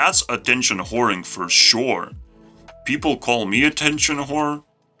attention. That's attention whoring for sure. People call me attention whore.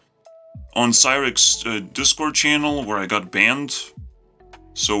 On Cyric's Discord channel, where I got banned.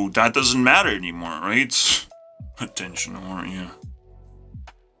 So that doesn't matter anymore, right? Attention whore, yeah.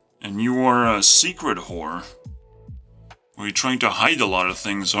 And you are a secret whore. Where you're trying to hide a lot of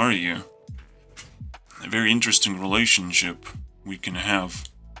things, are you? A very interesting relationship we can have.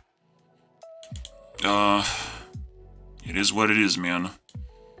 It is what it is, man.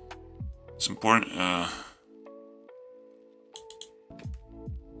 It's important,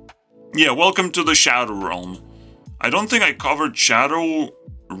 Yeah, welcome to the Shadow Realm. I don't think I covered Shadow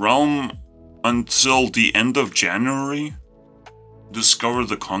Realm until the end of January. Discover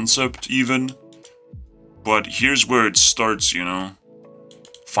the concept, even. But here's where it starts, you know.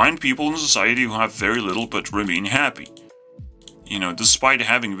 Find people in society who have very little but remain happy. You know, despite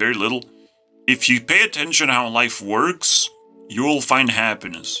having very little, if you pay attention how life works, you will find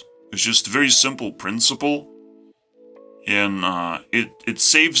happiness. It's just a very simple principle. And it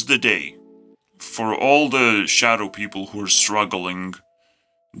saves the day for all the shadow people who are struggling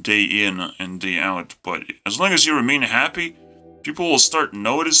day in and day out. But as long as you remain happy, people will start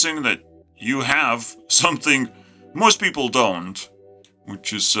noticing that you have something most people don't,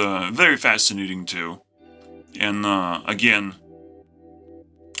 which is very fascinating too. And again,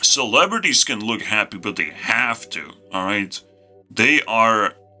 celebrities can look happy, but they have to, alright? They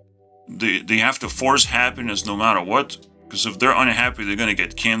have to force happiness no matter what. Because if they're unhappy, they're gonna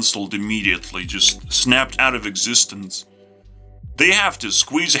get cancelled immediately, just snapped out of existence. They have to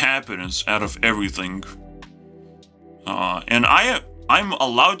squeeze happiness out of everything. And I'm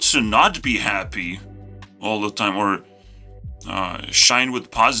allowed to not be happy all the time, or shine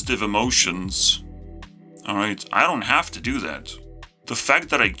with positive emotions. Alright, I don't have to do that. The fact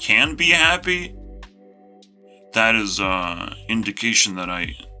that I can be happy, that is indication that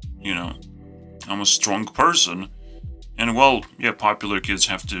I'm a strong person. And well, yeah, popular kids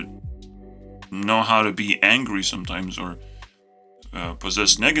have to know how to be angry sometimes or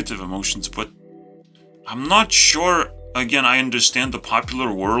possess negative emotions, but I'm not sure, again, I understand the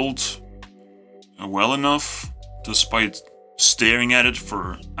popular world well enough, despite staring at it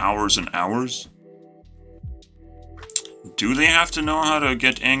for hours and hours. Do they have to know how to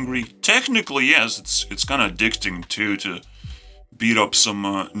get angry? Technically, yes. It's kind of addicting too to beat up some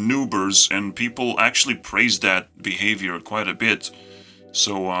noobers, and people actually praise that behavior quite a bit.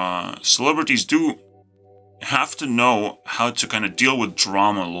 So celebrities do have to know how to kind of deal with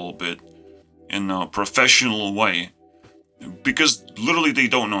drama a little bit in a professional way, because literally they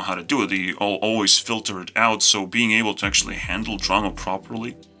don't know how to do it. They always filter it out, so being able to actually handle drama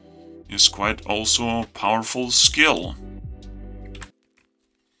properly is quite also a powerful skill.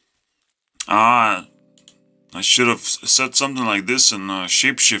 I should have said something like this in a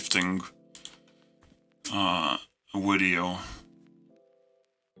shape-shifting video.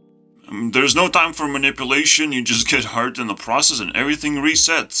 There's no time for manipulation, you just get hurt in the process and everything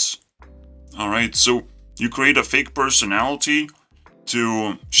resets. Alright, so you create a fake personality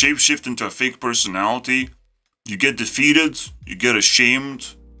to shapeshift into a fake personality. You get defeated, you get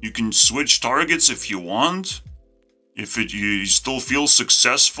ashamed, you can switch targets if you want. If you still feel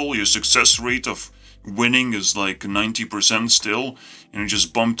successful, your success rate of winning is like 90% still, and you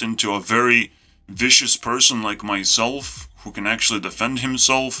just bumped into a very vicious person like myself who can actually defend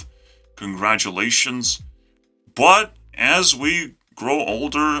himself. Congratulations. But as we grow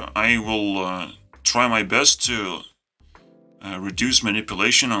older, I will try my best to reduce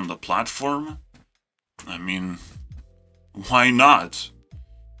manipulation on the platform. I mean, why not?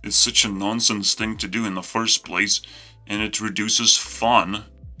 It's such a nonsense thing to do in the first place, and it reduces fun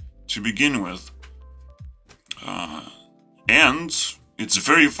to begin with. And it's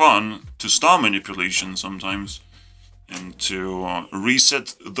very fun to stop manipulation sometimes and to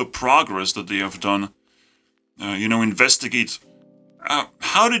reset the progress that they have done. You know, investigate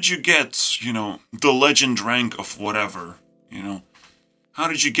how did you get, you know, the legend rank of whatever, you know? How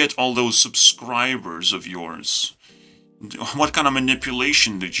did you get all those subscribers of yours? What kind of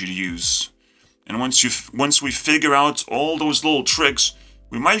manipulation did you use? And once we figure out all those little tricks,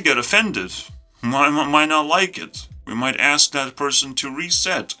 we might get offended. Might not like it. We might ask that person to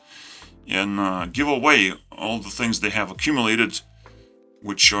reset and give away all the things they have accumulated,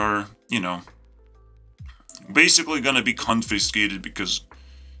 which are, you know, basically gonna be confiscated because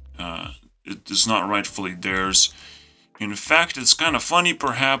it is not rightfully theirs. In fact, it's kind of funny,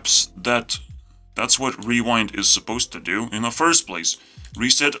 perhaps, that that's what Rewind is supposed to do in the first place.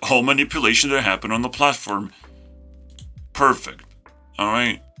 Reset all manipulation that happened on the platform. Perfect.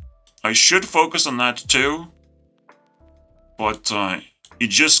 Alright. I should focus on that too. But it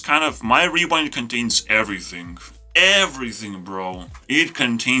just kind of... My Rewind contains everything. Everything, bro. It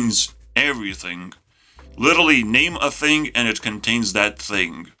contains everything. Literally, name a thing and it contains that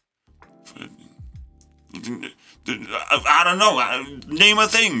thing. I don't know. Name a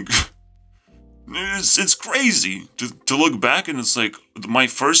thing. It's crazy to look back and it's like my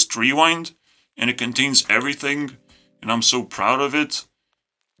first Rewind and it contains everything and I'm so proud of it.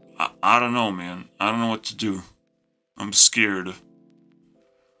 I don't know, man. I don't know what to do. I'm scared.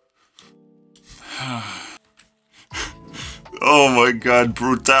 Oh my god,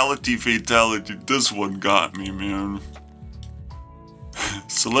 brutality, fatality. This one got me, man.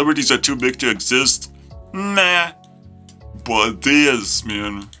 Celebrities are too big to exist. Nah. But this,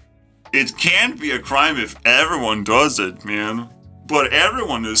 man. It can't be a crime if everyone does it, man. But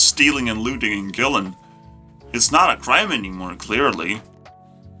everyone is stealing and looting and killing. It's not a crime anymore, clearly.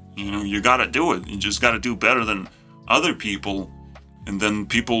 You know, you gotta do it. You just gotta do better than other people. And then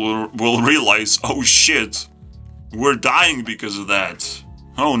people will realize, oh shit, we're dying because of that.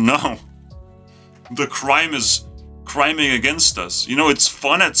 Oh no. The crime is criming against us. You know, it's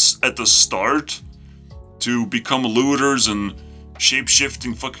fun at the start to become looters and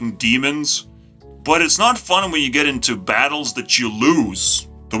shape-shifting fucking demons. But it's not fun when you get into battles that you lose.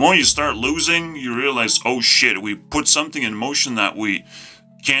 The moment you start losing, you realize, oh shit, we put something in motion that we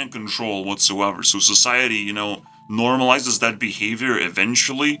can't control whatsoever. So society, you know, normalizes that behavior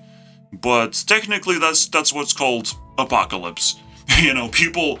eventually. But technically that's what's called apocalypse. You know,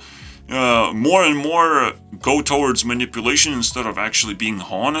 people more and more go towards manipulation instead of actually being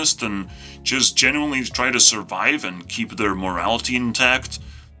honest and just genuinely try to survive and keep their morality intact.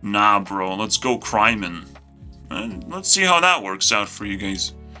 Nah, bro, let's go criming. And let's see how that works out for you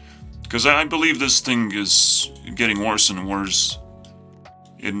guys. Because I believe this thing is getting worse and worse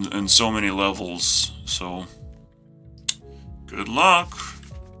in so many levels. So, good luck.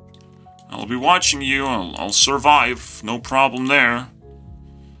 I'll be watching you. I'll survive. No problem there.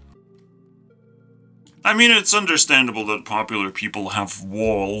 I mean, it's understandable that popular people have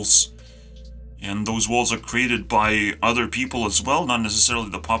walls. And those walls are created by other people as well, not necessarily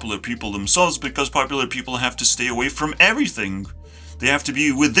the popular people themselves, because popular people have to stay away from everything. They have to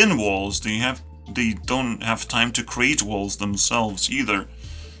be within walls. They have they don't have time to create walls themselves either.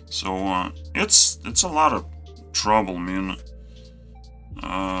 So it's a lot of trouble, man.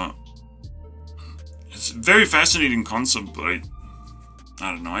 It's a very fascinating concept, but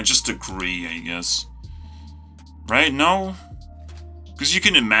I don't know, I just agree, I guess. Right? No? Because you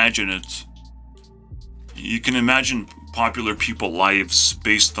can imagine it. You can imagine popular people lives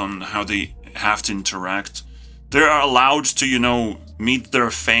based on how they have to interact. They're allowed to, you know, meet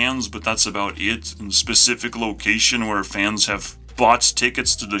their fans, but that's about it. In a specific location where fans have bought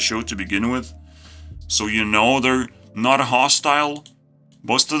tickets to the show to begin with. So you know they're not hostile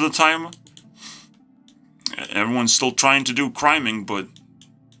most of the time. Everyone's still trying to do criming, but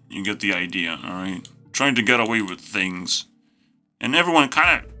you get the idea, alright? Trying to get away with things. And everyone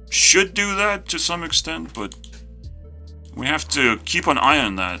kind of should do that to some extent, but we have to keep an eye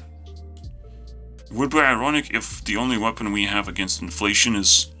on that. It would be ironic if the only weapon we have against inflation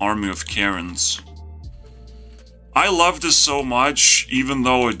is Army of Karens. I love this so much, even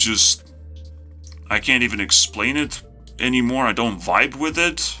though it just... I can't even explain it anymore. I don't vibe with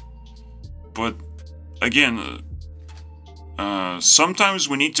it. But, again, sometimes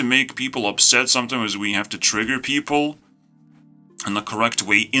we need to make people upset. Sometimes we have to trigger people in the correct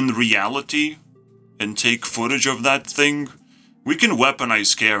way in reality and take footage of that thing. We can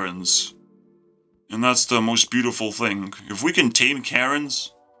weaponize Karens. And that's the most beautiful thing. If we can tame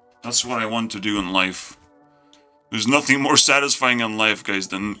Karens, that's what I want to do in life. There's nothing more satisfying in life, guys,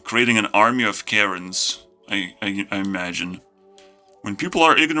 than creating an army of Karens, I imagine. When people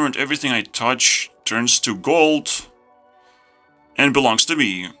are ignorant, everything I touch turns to gold and belongs to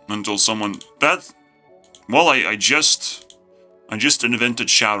me until someone... Well, I just invented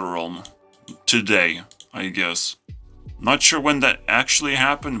Shadow Realm today, I guess. Not sure when that actually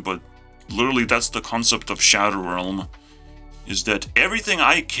happened, but literally that's the concept of Shadow Realm. Is that everything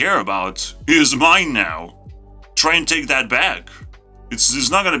I care about is mine now. Try and take that back. It's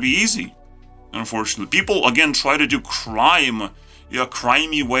not gonna be easy, unfortunately. People, again, try to do crime, a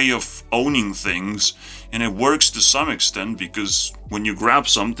crimey way of owning things, and it works to some extent because when you grab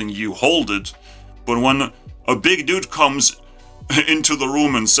something, you hold it. But when a big dude comes into the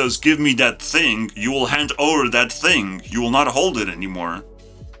room and says, "Give me that thing," you will hand over that thing. You will not hold it anymore.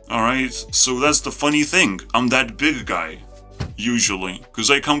 Alright? So that's the funny thing. I'm that big guy, usually.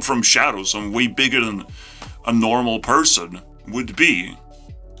 Because I come from shadows, so I'm way bigger than a normal person would be.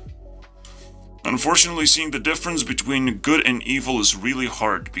 Unfortunately, seeing the difference between good and evil is really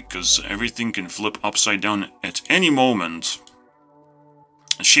hard because everything can flip upside down at any moment.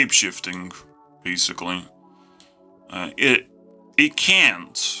 Shape-shifting, basically. It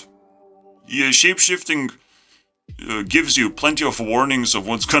can't. Yeah, shape-shifting gives you plenty of warnings of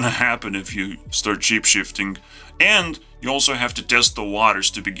what's gonna happen if you start shape-shifting. And you also have to test the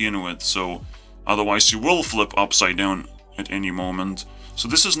waters to begin with, so otherwise you will flip upside down at any moment. So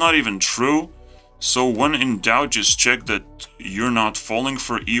this is not even true. So when in doubt, just check that you're not falling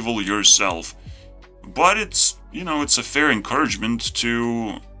for evil yourself. But it's, you know, it's a fair encouragement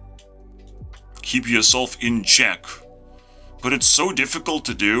to keep yourself in check. But it's so difficult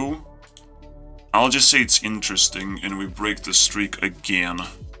to do. I'll just say it's interesting, and we break the streak again.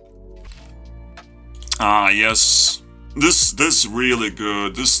 Ah, yes. This really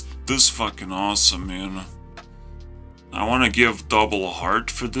good. This fucking awesome, man. I want to give double a heart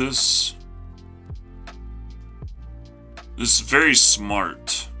for this. This is very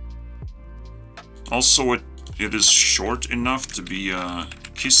smart. Also, it is short enough to be a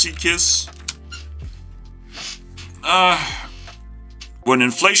kissy kiss. When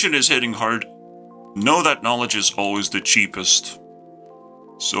inflation is hitting hard, know that knowledge is always the cheapest.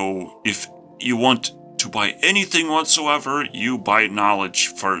 So, if you want to buy anything whatsoever, you buy knowledge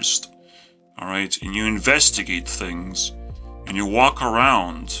first. Alright? And you investigate things. And you walk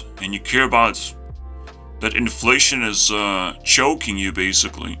around. And you care about that inflation is choking you,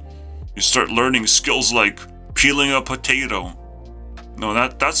 basically. You start learning skills like peeling a potato. No,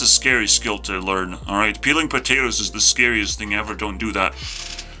 that's a scary skill to learn, alright? Peeling potatoes is the scariest thing ever, don't do that.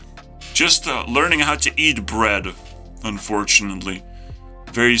 Just learning how to eat bread, unfortunately.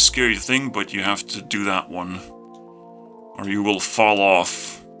 Very scary thing, but you have to do that one. Or you will fall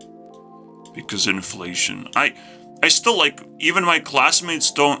off. Because inflation. I still, like, even my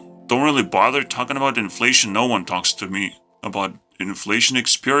classmates don't really bother talking about inflation. No one talks to me about inflation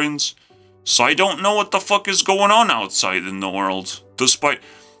experience. So I don't know what the fuck is going on outside in the world. Despite,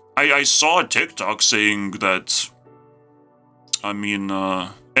 I saw a TikTok saying that, I mean,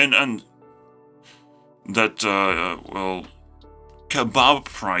 and that, well, kebab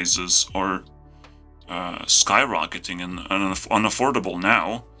prices are skyrocketing and unaffordable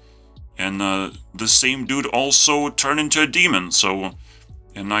now. And the same dude also turned into a demon, so...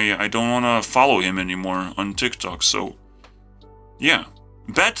 And I don't want to follow him anymore on TikTok, so... Yeah,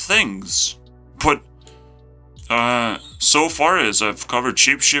 bad things. But, so far as I've covered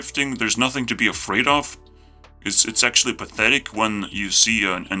shapeshifting, there's nothing to be afraid of. It's actually pathetic when you see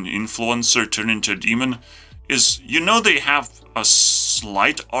an influencer turn into a demon. They have a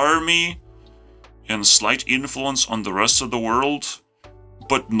slight army and slight influence on the rest of the world,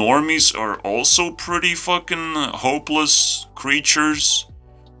 but normies are also pretty fucking hopeless creatures,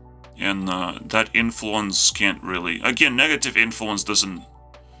 and that influence can't really... Again, negative influence doesn't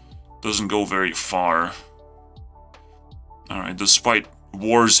go very far. Alright, despite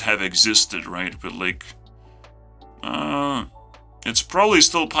wars have existed, right? But like... it's probably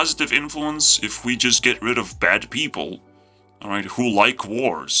still positive influence if we just get rid of bad people, alright, who like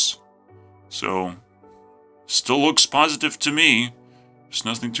wars. So, still looks positive to me. There's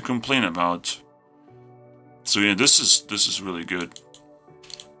nothing to complain about. So yeah, this is really good.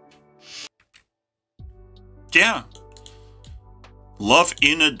 Yeah. Love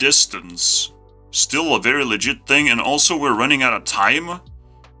in a distance. Still a very legit thing, and also we're running out of time.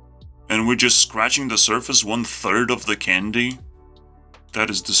 And we're just scratching the surface, 1/3 of the candy. That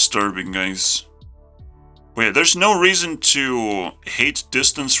is disturbing, guys. Wait, there's no reason to hate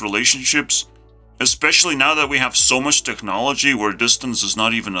distance relationships, especially now that we have so much technology where distance is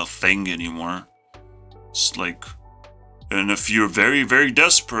not even a thing anymore. It's like, and if you're very, very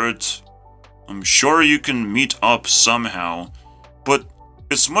desperate, I'm sure you can meet up somehow. But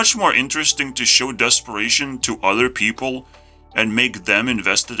it's much more interesting to show desperation to other people and make them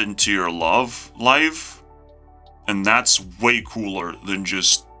invested into your love life. And that's way cooler than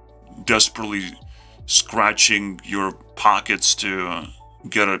just desperately scratching your pockets to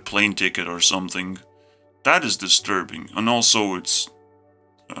get a plane ticket or something. That is disturbing. And also it's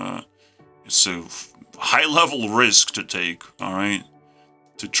a high-level risk to take, alright?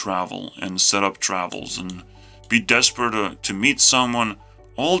 To travel and set up travels and be desperate to meet someone.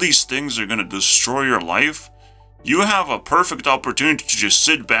 All these things are going to destroy your life. You have a perfect opportunity to just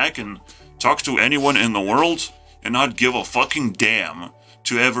sit back and talk to anyone in the world and not give a fucking damn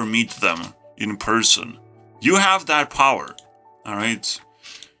to ever meet them in person. You have that power, alright?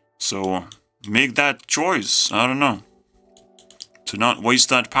 So, make that choice, I don't know. To not waste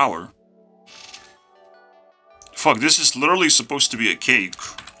that power. Fuck, this is literally supposed to be a cake.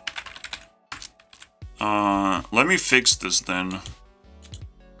 Let me fix this then.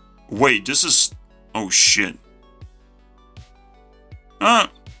 Wait, this is... Oh shit.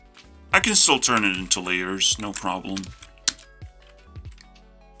 I can still turn it into layers, no problem.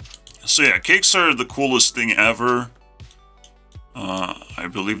 So yeah, cakes are the coolest thing ever. I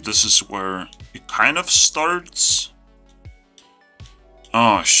believe this is where it kind of starts.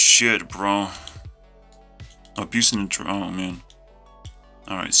 Oh shit, bro. Abuse and oh man.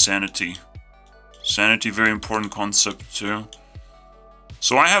 Alright, sanity. Sanity, very important concept too.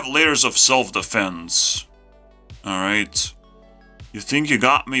 So I have layers of self-defense. Alright. You think you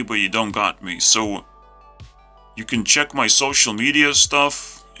got me, but you don't got me. So you can check my social media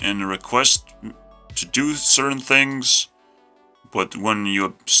stuff and request to do certain things. But when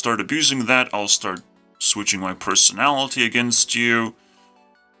you start abusing that, I'll start switching my personality against you.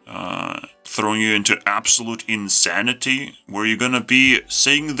 Throwing you into absolute insanity, where you're gonna be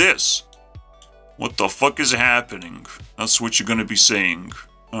saying this. What the fuck is happening? That's what you're gonna be saying.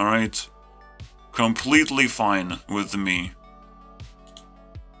 Alright? Completely fine with me.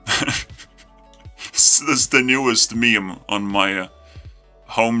 This is the newest meme on my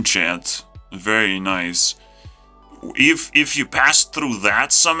home chat. Very nice. If you pass through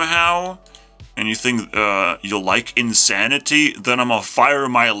that somehow, and you think you like insanity, then I'm gonna fire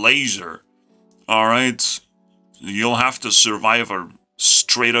my laser. Alright? You'll have to survive a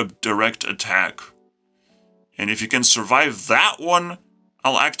straight up direct attack. And if you can survive that one,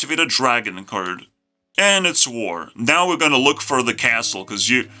 I'll activate a dragon card. And it's war. Now we're gonna look for the castle, because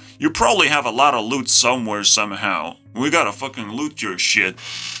you probably have a lot of loot somewhere somehow. We gotta fucking loot your shit.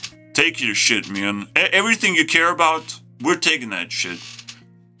 Take your shit, man. Everything you care about, we're taking that shit.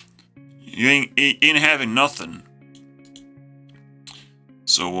 You ain't having nothing.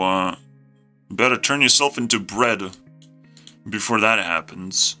 So, better turn yourself into bread before that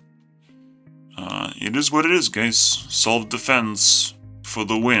happens. It is what it is, guys. Self-defense for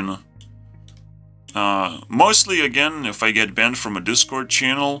the win. Mostly, again, if I get banned from a Discord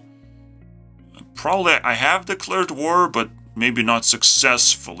channel, probably I have declared war, but maybe not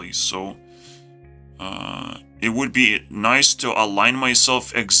successfully, so it would be nice to align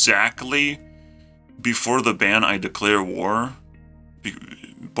myself exactly before the ban I declare war,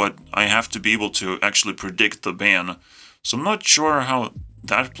 but I have to be able to actually predict the ban. So I'm not sure how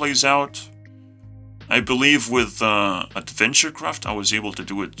that plays out. I believe with AdventureCraft I was able to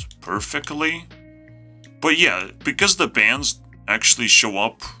do it perfectly. But yeah, because the bans actually show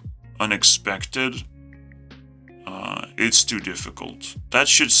up unexpected, it's too difficult. That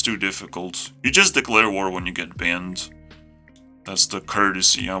shit's too difficult. You just declare war when you get banned. That's the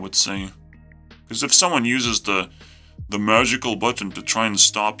courtesy, I would say. Because if someone uses the magical button to try and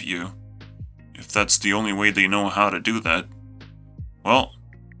stop you, if that's the only way they know how to do that, well,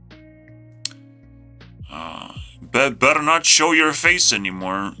 better not show your face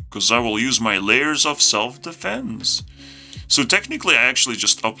anymore, because I will use my layers of self-defense. So technically I actually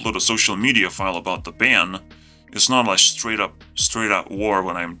just upload a social media file about the ban. It's not like straight up war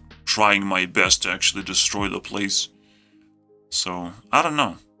when I'm trying my best to actually destroy the place. So, I don't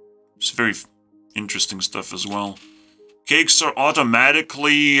know. It's very interesting stuff as well. Cakes are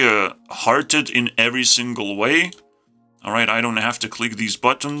automatically hearted in every single way. Alright, I don't have to click these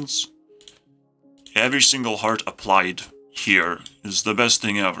buttons. Every single heart applied here is the best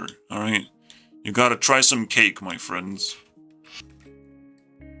thing ever. Alright? You gotta try some cake, my friends.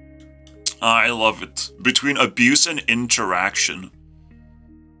 I love it. Between abuse and interaction.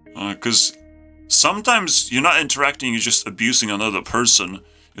 Because sometimes you're not interacting, you're just abusing another person.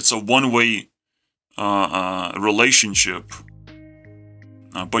 It's a one-way relationship.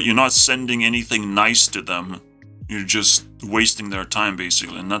 But you're not sending anything nice to them. You're just wasting their time,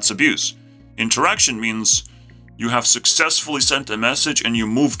 basically, and that's abuse. Interaction means you have successfully sent a message and you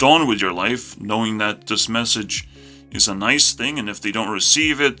moved on with your life, knowing that this message is a nice thing, and if they don't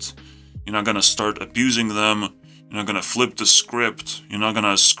receive it, you're not gonna start abusing them. You're not gonna flip the script. You're not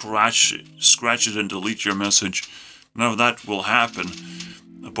gonna scratch it and delete your message. None of that will happen.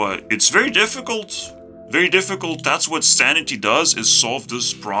 But it's very difficult. Very difficult. That's what sanity does, is solve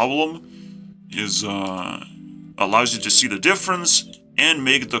this problem. Is allows you to see the difference and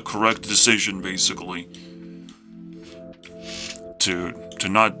make the correct decision, basically. To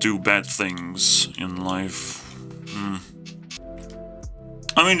not do bad things in life.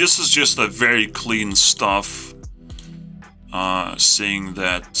 I mean, this is just a very clean stuff, saying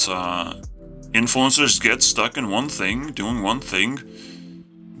that influencers get stuck in one thing, doing one thing,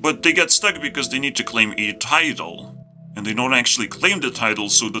 but they get stuck because they need to claim a title, and they don't actually claim the title,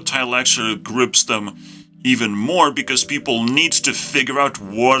 so the title actually grips them even more because people need to figure out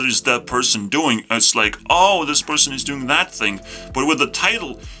what is that person doing. It's like, oh, this person is doing that thing, but with the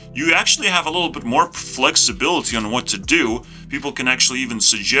title, you actually have a little bit more flexibility on what to do. People can actually even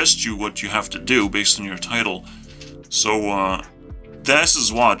suggest you what you have to do based on your title. So, this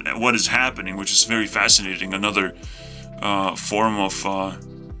is what is happening, which is very fascinating. Another form of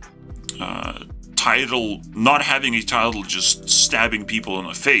title, not having a title, just stabbing people in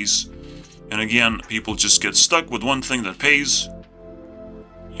the face. And again, people just get stuck with one thing that pays,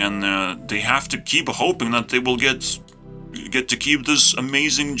 and they have to keep hoping that they will get to keep this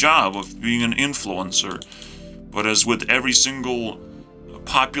amazing job of being an influencer. But as with every single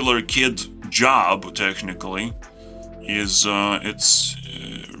popular kid job, technically, it's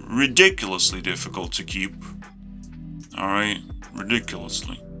ridiculously difficult to keep. Alright?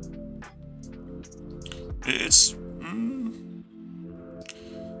 Ridiculously. It's...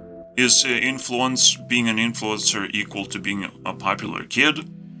 Is being an influencer equal to being a popular kid?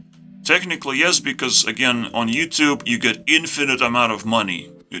 Technically, yes, because, again, on YouTube, you get infinite amount of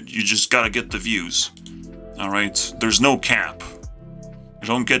money. You just gotta get the views. Alright? There's no cap. You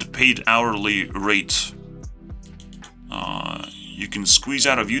don't get paid hourly rate. You can squeeze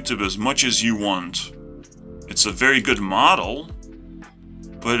out of YouTube as much as you want. It's a very good model,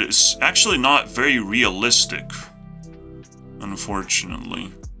 but it's actually not very realistic,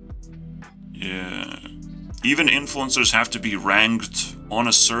 unfortunately. Yeah. Even influencers have to be ranked on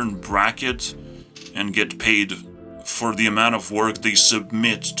a certain bracket and get paid for the amount of work they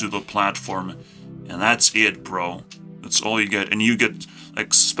submit to the platform. And that's it, bro. That's all you get. And you get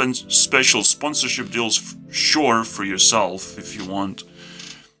like special sponsorship deals, sure, for yourself if you want.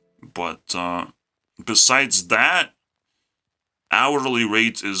 But besides that, hourly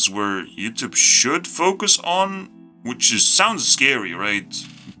rate is where YouTube should focus on, which sounds scary, right?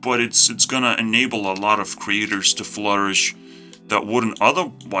 But it's gonna enable a lot of creators to flourish that wouldn't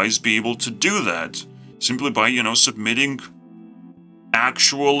otherwise be able to do that, simply by, you know, submitting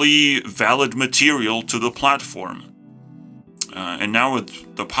actually valid material to the platform. And now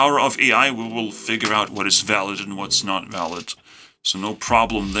with the power of AI, we will figure out what is valid and what's not valid. So no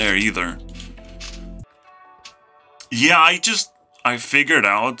problem there either. Yeah, I figured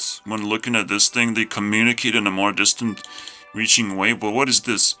out when looking at this thing, they communicate in a more distant reaching away. But what is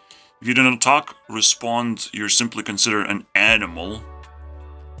this? If you do not talk, respond, you're simply considered an animal.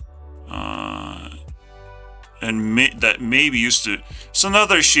 And that may be used to... It's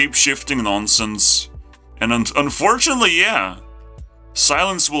another shape-shifting nonsense. And unfortunately, yeah.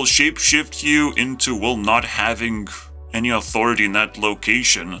 Silence will shape-shift you into, well, not having any authority in that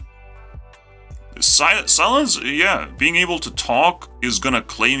location. Silence, yeah. Being able to talk is gonna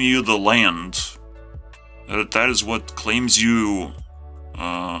claim you the land. That is what claims you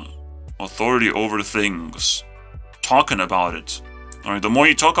authority over things. Talking about it. Alright, the more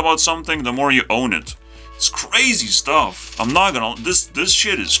you talk about something, the more you own it. It's crazy stuff. I'm not gonna... This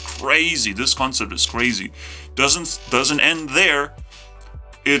shit is crazy. This concept is crazy. Doesn't end there.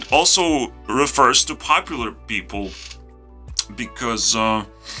 It also refers to popular people. Because,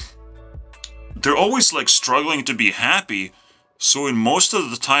 they're always, like, struggling to be happy. So in most of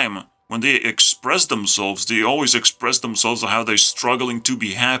the time, when they express themselves, they always express themselves on how they're struggling to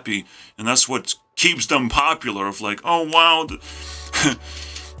be happy. And that's what keeps them popular. Of like, oh wow...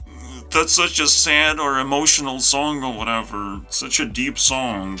 That's such a sad or emotional song or whatever. Such a deep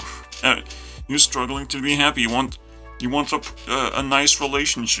song. You're struggling to be happy. You want a nice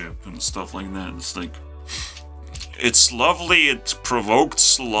relationship and stuff like that. It's like, it's lovely. It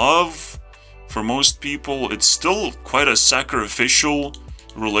provokes love for most people. It's still quite a sacrificial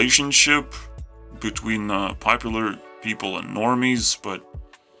relationship between popular people and normies, but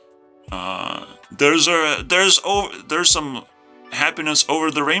there's some happiness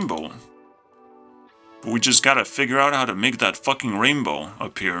over the rainbow. But we just gotta figure out how to make that fucking rainbow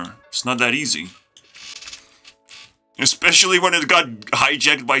appear. It's not that easy. Especially when it got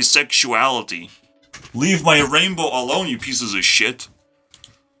hijacked by sexuality. Leave my rainbow alone, you pieces of shit.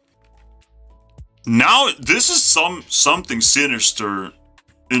 Now, this is something sinister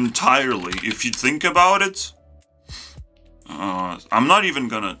entirely. If you think about it, I'm not even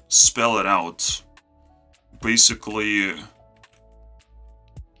gonna spell it out. Basically,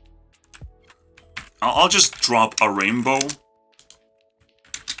 I'll just drop a rainbow.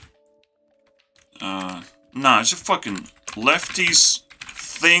 Nah, it's a fucking lefties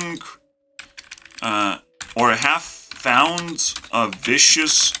think, or have found a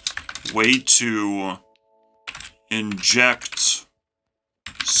vicious way to inject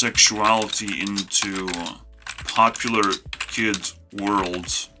sexuality into popular kid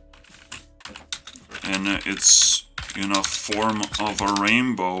world. And it's in a form of a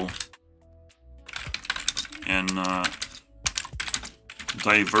rainbow. And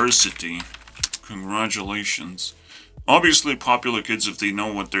diversity. Congratulations. Obviously, popular kids, if they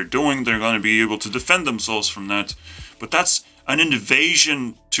know what they're doing, they're going to be able to defend themselves from that. But that's an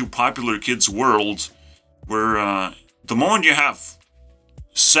invasion to popular kids' world, where the moment you have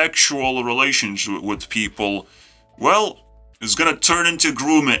sexual relations with people, well, it's going to turn into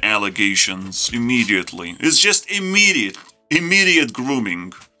grooming allegations immediately. It's just immediate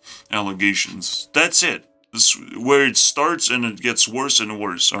grooming allegations. That's it. This is where it starts and it gets worse and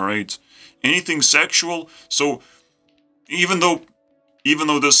worse, alright? Anything sexual, so even though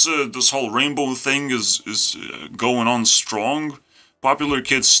this whole rainbow thing is going on strong, popular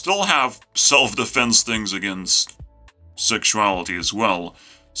kids still have self-defense things against sexuality as well.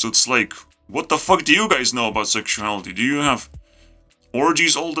 So it's like, what the fuck do you guys know about sexuality? Do you have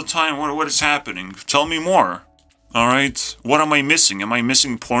orgies all the time? What is happening? Tell me more. Alright? What am I missing? Am I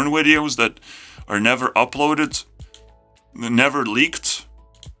missing porn videos that are never uploaded? Never leaked?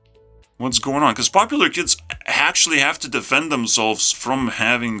 What's going on? Because popular kids actually have to defend themselves from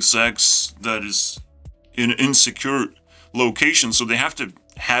having sex that is in insecure locations, so they have to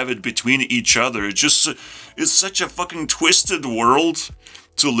have it between each other. It's such a fucking twisted world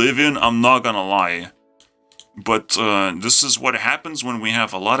to live in, I'm not gonna lie. But this is what happens when we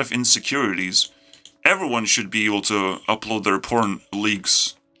have a lot of insecurities. Everyone should be able to upload their porn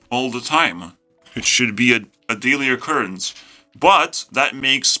leaks all the time. It should be a daily occurrence. But that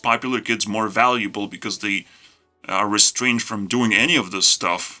makes popular kids more valuable because they are restrained from doing any of this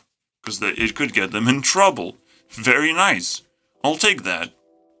stuff. Because it could get them in trouble. Very nice. I'll take that.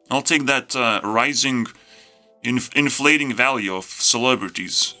 I'll take that rising, inflating value of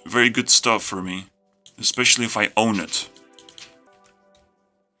celebrities. Very good stuff for me. Especially if I own it.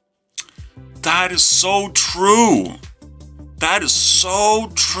 That is so true. That is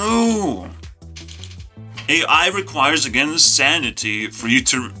so true. AI requires, again, sanity for you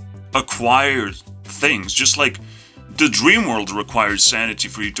to acquire things. Just like the dream world requires sanity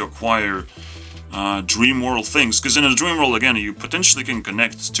for you to acquire dream world things. Because in a dream world, again, you potentially can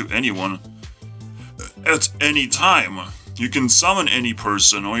connect to anyone at any time. You can summon any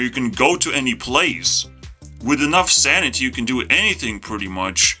person, or you can go to any place. With enough sanity, you can do anything pretty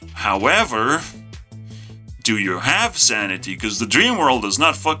much. However, do you have sanity? Because the dream world is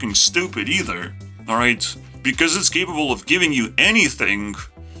not fucking stupid either. Alright? Because it's capable of giving you anything,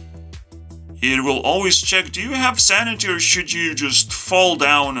 it will always check, do you have sanity, or should you just fall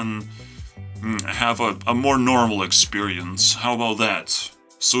down and have a more normal experience? How about that?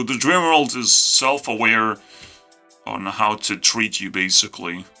 So the dream world is self-aware on how to treat you,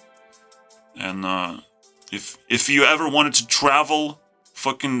 basically. And if you ever wanted to travel,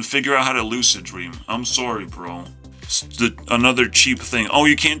 fucking figure out how to lucid dream. I'm sorry, bro. Another cheap thing. Oh,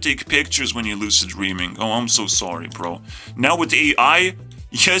 you can't take pictures when you're lucid dreaming. Oh, I'm so sorry, bro. Now with AI,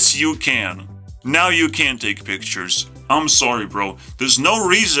 yes, you can. Now you can take pictures. I'm sorry, bro. There's no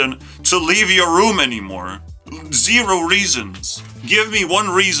reason to leave your room anymore. 0 reasons. Give me one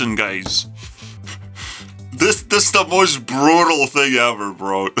reason, guys. This is the most brutal thing ever,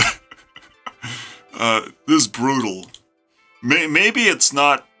 bro. This is brutal. Maybe it's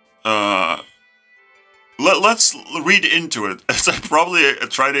not, let's read into it. As I probably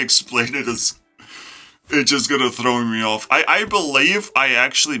try to explain it, it's just gonna throw me off. I believe I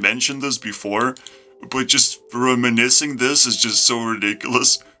actually mentioned this before, but just reminiscing this is just so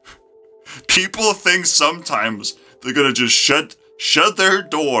ridiculous. People think sometimes they're gonna just shut their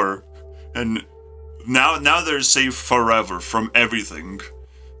door, and now they're safe forever from everything.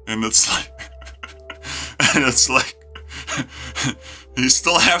 And it's like, you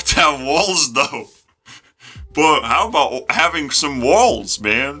still have to have walls though. But how about having some walls,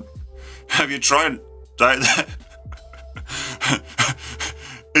 man? Have you tried that?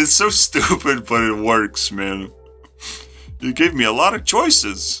 It's so stupid, but it works, man. You gave me a lot of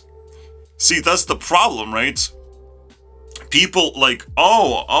choices. See, that's the problem, right? People like,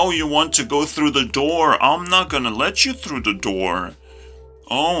 oh, you want to go through the door. I'm not gonna let you through the door.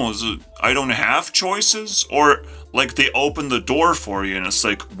 Oh, I don't have choices? Or like they open the door for you and it's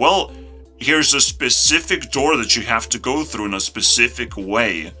like, well, here's a specific door that you have to go through in a specific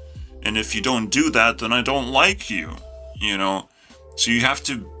way. And if you don't do that, then I don't like you, you know? So you have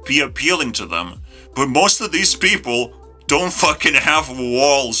to be appealing to them. But most of these people don't fucking have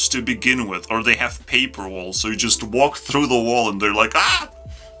walls to begin with, or they have paper walls. So you just walk through the wall and they're like, ah!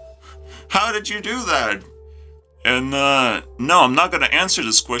 How did you do that? And no, I'm not gonna answer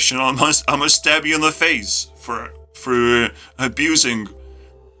this question. I'm gonna stab you in the face for abusing,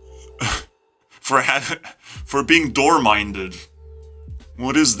 for being door-minded.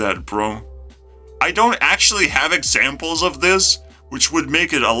 What is that, bro? I don't actually have examples of this, which would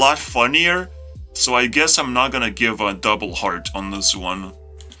make it a lot funnier. So I guess I'm not gonna give a double heart on this one.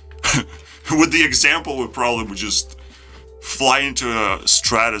 With the example, we probably would just fly into a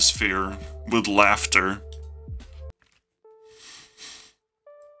stratosphere with laughter.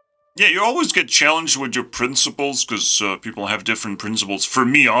 Yeah, you always get challenged with your principles, because people have different principles. For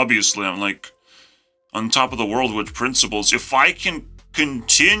me, obviously, I'm like on top of the world with principles. If I can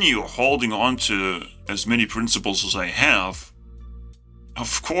continue holding on to as many principles as I have,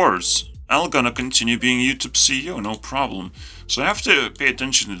 of course, I'm gonna continue being YouTube CEO, no problem. So I have to pay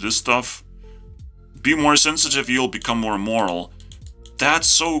attention to this stuff. Be more sensitive, you'll become more moral. That's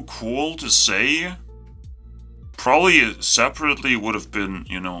so cool to say. Probably separately would have been,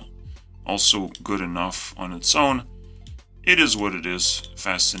 you know, also good enough on its own. It is what it is.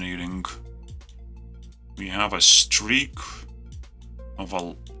 Fascinating. We have a streak of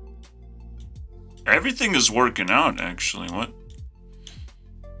a... Everything is working out, actually. What?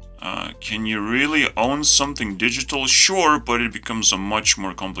 Can you really own something digital? Sure, but it becomes a much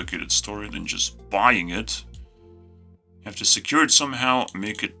more complicated story than just buying it. You have to secure it somehow,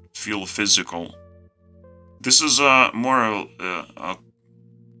 make it feel physical. This is more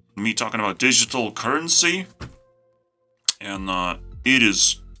me talking about digital currency, and it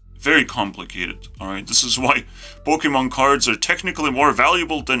is very complicated. Alright, this is why Pokemon cards are technically more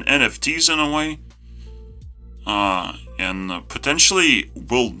valuable than NFTs in a way, and potentially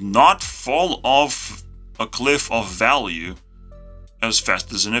will not fall off a cliff of value as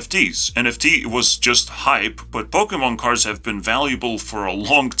fast as NFTs. NFT was just hype, but Pokemon cards have been valuable for a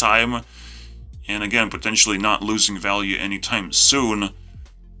long time, and again, potentially not losing value anytime soon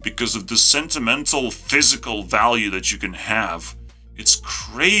because of the sentimental, physical value that you can have. It's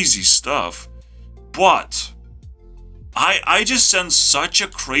crazy stuff. But I just sense such a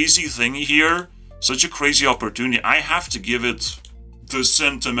crazy thing here, such a crazy opportunity. I have to give it the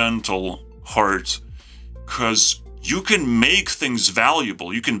sentimental heart, because you can make things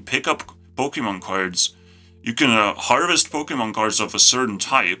valuable. You can pick up Pokemon cards. You can harvest Pokemon cards of a certain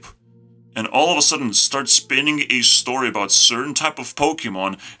type, and all of a sudden start spinning a story about certain type of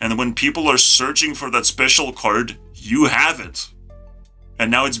Pokemon, and when people are searching for that special card, you have it. And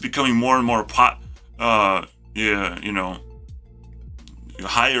now it's becoming more and more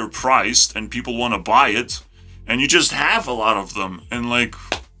higher priced, and people want to buy it, and you just have a lot of them, and like,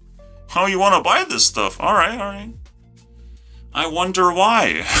 oh, you want to buy this stuff? All right. I wonder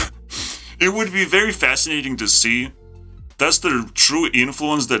why. It would be very fascinating to see. That's the true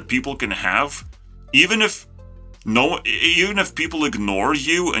influence that people can have, even if people ignore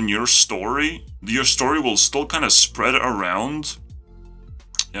you and your story will still kind of spread around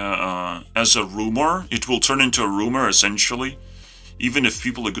as a rumor. It will turn into a rumor essentially. Even if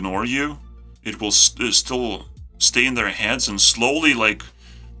people ignore you, it will still stay in their heads and slowly like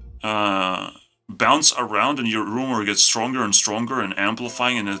bounce around, and your rumor gets stronger and stronger and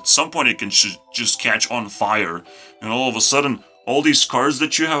amplifying, and at some point it can just catch on fire, and all of a sudden all these cards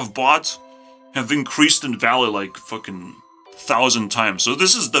that you have bought have increased in value like fucking 1,000 times. So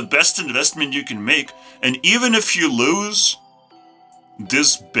this is the best investment you can make, and even if you lose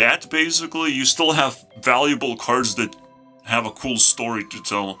this bet, basically, you still have valuable cards that have a cool story to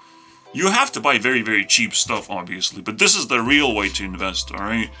tell. You have to buy very, very cheap stuff, obviously, but this is the real way to invest,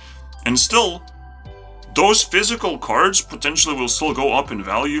 alright? And still, those physical cards potentially will still go up in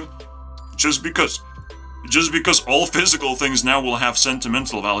value, just because all physical things now will have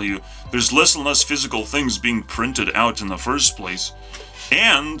sentimental value. There's less and less physical things being printed out in the first place.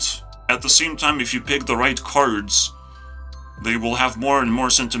 And, at the same time, if you pick the right cards, they will have more and more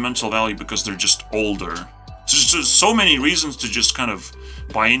sentimental value because they're just older. There's just so many reasons to just kind of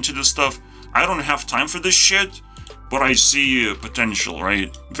buy into this stuff. I don't have time for this shit, but I see potential,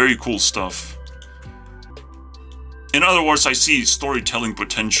 right? Very cool stuff. In other words, I see storytelling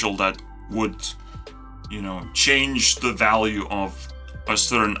potential that would, you know, change the value of a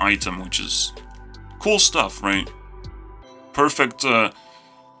certain item, which is cool stuff, right? Perfect,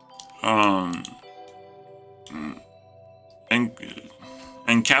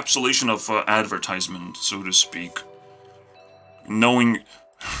 encapsulation of advertisement, so to speak. Knowing,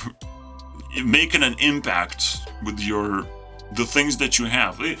 making an impact with the things that you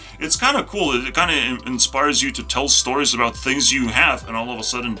have. It's kind of cool. It kind of inspires you to tell stories about things you have, and all of a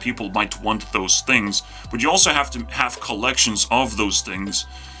sudden people might want those things. But you also have to have collections of those things.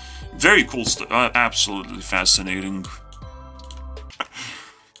 Very cool stuff. Absolutely fascinating.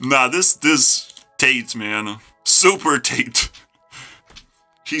 Nah, this Tate, man. Super Tate.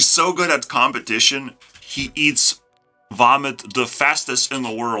 He's so good at competition, he eats vomit the fastest in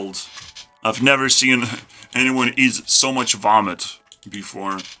the world. I've never seen anyone eat so much vomit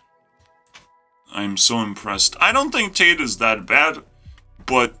before. I'm so impressed. I don't think Tate is that bad,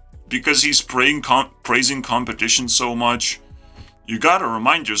 but because he's praising competition so much, you gotta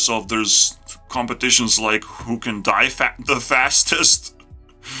remind yourself there's competitions like who can die the fastest.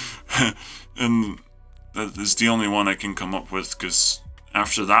 And that is the only one I can come up with, because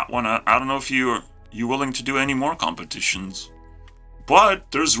after that one, I don't know if you're willing to do any more competitions.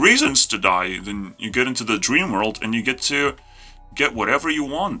 But there's reasons to die. Then you get into the dream world and you get to get whatever you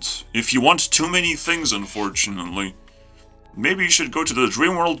want. If you want too many things, unfortunately, maybe you should go to the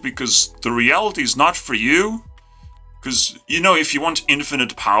dream world, because the reality is not for you. Because, you know, if you want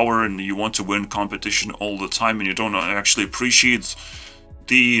infinite power and you want to win competition all the time and you don't actually appreciate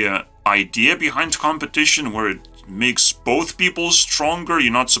the idea behind competition, where it makes both people stronger,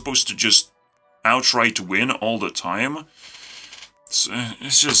 you're not supposed to just outright win all the time.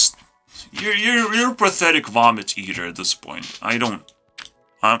 It's just, you're a pathetic vomit eater at this point.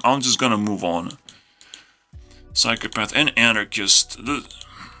 I'm just gonna move on. Psychopath and anarchist.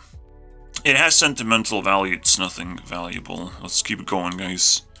 It has sentimental value, it's nothing valuable. Let's keep it going,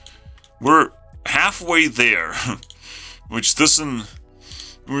 guys. We're halfway there, which doesn't...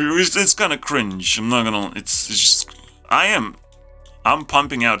 It's kind of cringe. I'm not gonna... It's just... I'm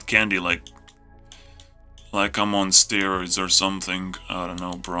pumping out candy like I'm on steroids or something. I don't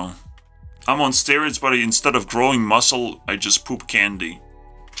know, bro. I'm on steroids, but instead of growing muscle, I just poop candy.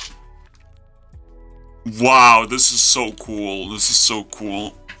 Wow, this is so cool. This is so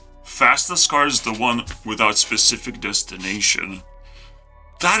cool. Fastest car is the one without specific destination.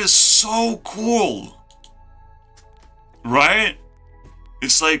 That is so cool. Right?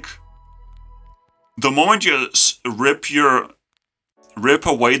 It's like the moment you rip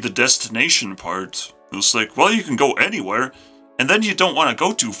away the destination part, it's like, well, you can go anywhere, and then you don't want to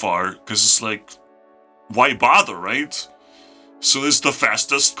go too far, because it's like, why bother, right? So it's the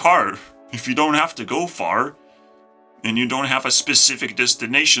fastest car. If you don't have to go far, and you don't have a specific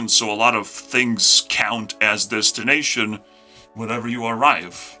destination, so a lot of things count as destination whenever you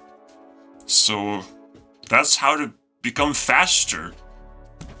arrive. So that's how to become faster.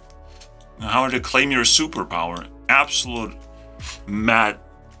 How to claim your superpower. Absolute mad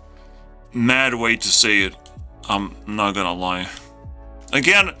way to say it. I'm not gonna lie.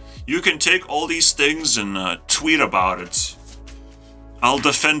 Again, you can take all these things and tweet about it. I'll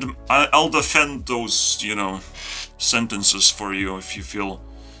defend those, you know, sentences for you if you feel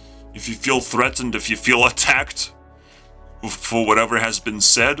threatened, if you feel attacked for whatever has been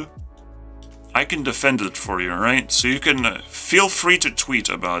said. I can defend it for you, right? So you can feel free to tweet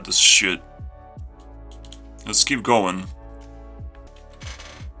about this shit. Let's keep going.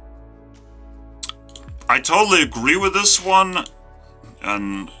 I totally agree with this one,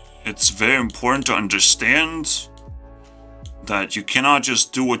 and it's very important to understand that you cannot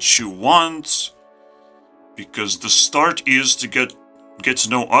just do what you want, because the start is to get to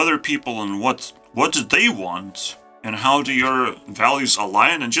know other people and what do they want and how do your values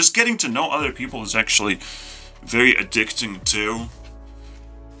align, and just getting to know other people is actually very addicting too,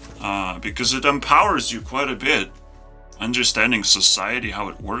 because it empowers you quite a bit, understanding society, how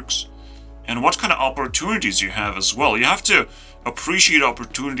it works, and what kind of opportunities you have as well. You have to appreciate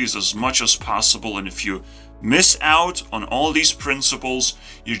opportunities as much as possible, and if you miss out on all these principles,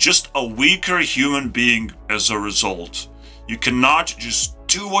 you're just a weaker human being as a result. You cannot just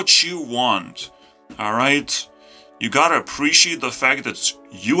do what you want, alright? You gotta appreciate the fact that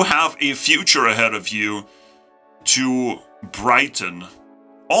you have a future ahead of you to brighten.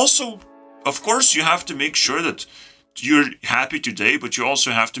 Also, of course, you have to make sure that you're happy today, but you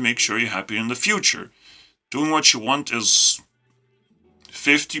also have to make sure you're happy in the future. Doing what you want is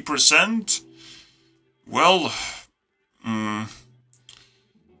 50%? Well,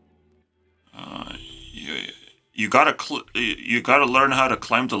 you gotta learn how to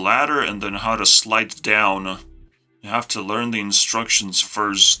climb the ladder and then how to slide down. You have to learn the instructions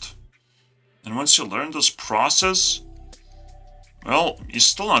first. And once you learn this process, well, you're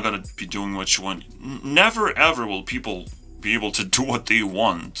still not gonna be doing what you want. Never ever will people be able to do what they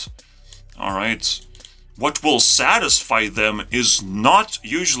want. Alright? What will satisfy them is not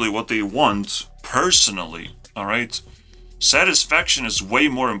usually what they want personally. Alright? Satisfaction is way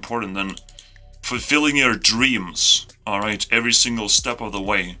more important than fulfilling your dreams. Alright? Every single step of the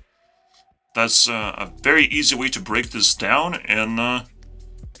way. That's a very easy way to break this down, and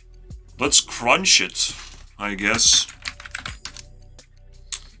let's crunch it, I guess.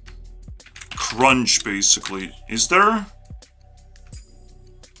 Crunch, basically. Is there?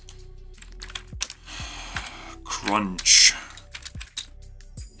 Crunch.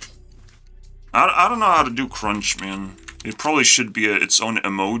 I don't know how to do crunch, man. It probably should be its own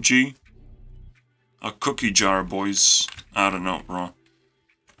emoji. A cookie jar, boys. I don't know, bro.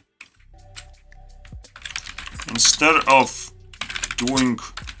 Instead of doing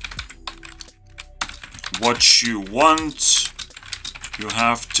what you want, you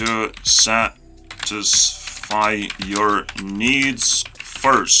have to satisfy your needs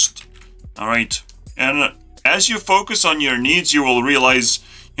first. Alright? And as you focus on your needs, you will realize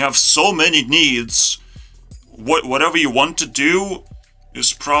you have so many needs. Whatever you want to do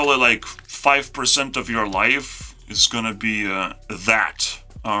is probably like 5% of your life is gonna be that.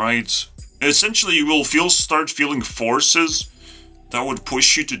 Alright? Essentially, you will start feeling forces that would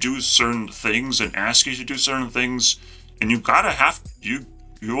push you to do certain things and ask you to do certain things, and you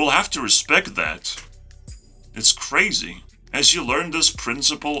will have to respect that. It's crazy. As you learn this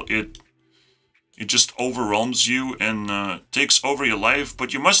principle, it just overwhelms you and takes over your life,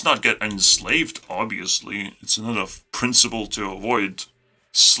 but you must not get enslaved, obviously. It's another principle to avoid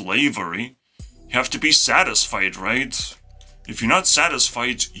slavery. You have to be satisfied, right? If you're not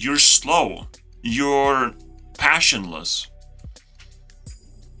satisfied, you're slow. You're passionless.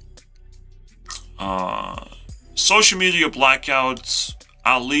 Social media blackouts,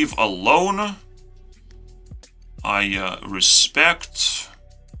 I'll leave alone. I respect,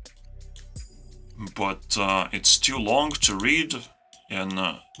 but it's too long to read. And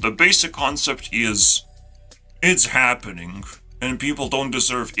the basic concept is, it's happening, and people don't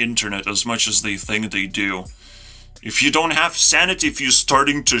deserve internet as much as they think they do. If you don't have sanity, if you're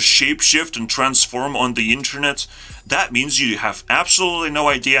starting to shapeshift and transform on the internet, that means you have absolutely no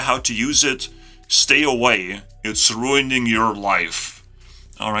idea how to use it. Stay away. It's ruining your life.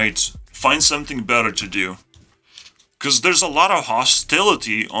 Alright? Find something better to do. Because there's a lot of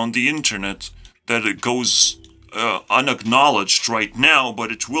hostility on the internet that it goes unacknowledged right now,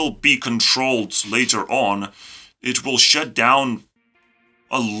 but it will be controlled later on. It will shut down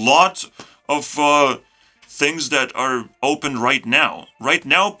a lot of things that are open right now. Right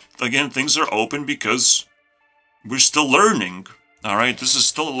now, again, things are open because we're still learning. Alright, this is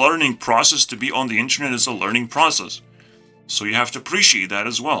still a learning process. To be on the internet is a learning process. So you have to appreciate that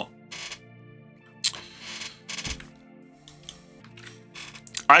as well.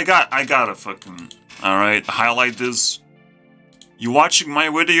 I gotta fucking, alright, highlight this. You watching my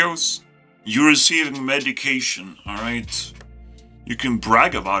videos? You're receiving medication, alright? You can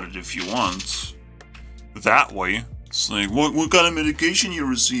brag about it if you want. That way. It's like, what kind of medication you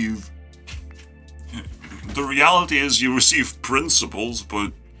receive? The reality is you receive principles,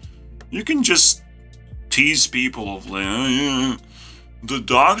 but you can just tease people of like, oh yeah, the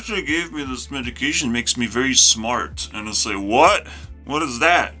doctor gave me this medication, makes me very smart. And it's like, what? What is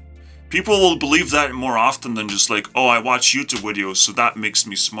that? People will believe that more often than just like, oh, I watch YouTube videos, so that makes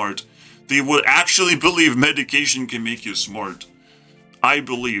me smart. They would actually believe medication can make you smart. I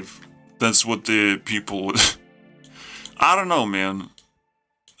believe that's what the people would... I don't know, man.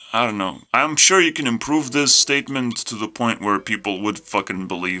 I don't know. I'm sure you can improve this statement to the point where people would fucking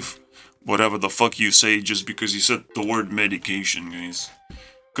believe whatever the fuck you say just because you said the word medication, guys.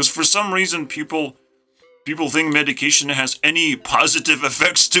 Because for some reason people think medication has any positive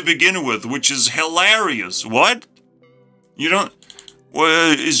effects to begin with, which is hilarious. What? You don't...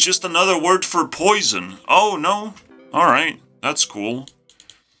 Well, it's just another word for poison. Oh, no? Alright, that's cool.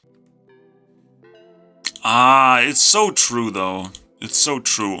 Ah, it's so true, though. It's so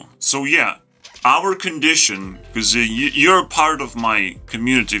true. So yeah, our condition, because you're part of my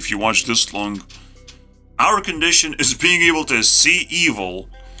community if you watch this long, our condition is being able to see evil,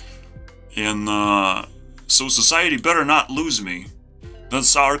 and so society better not lose me.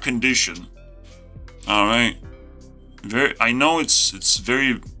 That's our condition. Alright. I know it's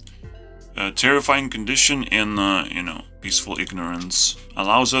very terrifying condition, and you know, peaceful ignorance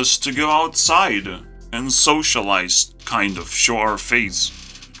allows us to go outside and socialize, kind of, show our face,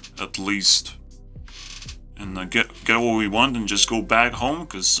 at least, and get what we want and just go back home,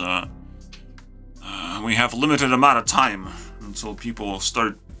 because we have a limited amount of time until people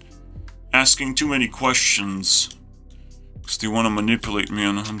start asking too many questions, because they want to manipulate me,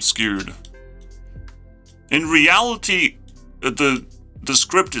 and I'm scared. In reality, the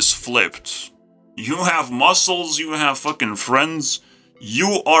script is flipped. You have muscles, you have fucking friends.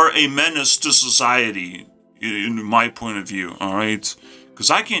 You are a menace to society, in my point of view, alright? Because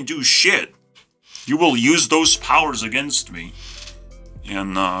I can't do shit. You will use those powers against me.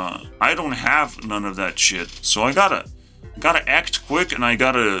 And, I don't have none of that shit. So I gotta act quick, and I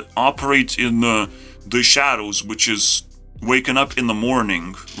gotta operate in the shadows, which is waking up in the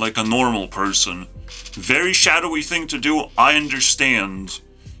morning, like a normal person. Very shadowy thing to do, I understand.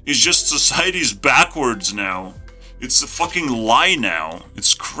 It's just society's backwards now. It's a fucking lie now.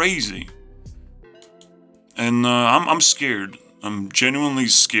 It's crazy. And I'm scared. I'm genuinely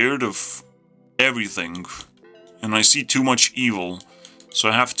scared of everything. And I see too much evil. So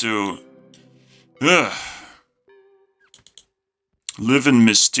I have to... live in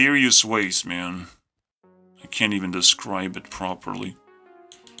mysterious ways, man. I can't even describe it properly.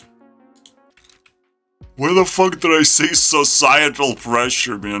 Where the fuck did I say societal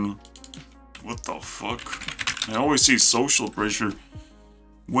pressure, man? What the fuck? I always say social pressure.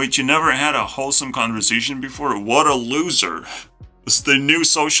 Wait, you never had a wholesome conversation before? What a loser. It's the new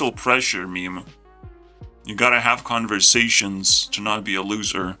social pressure meme. You gotta have conversations to not be a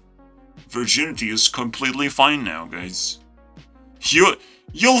loser. Virginity is completely fine now, guys.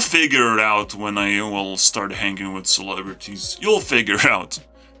 You'll figure it out when I will start hanging with celebrities. You'll figure out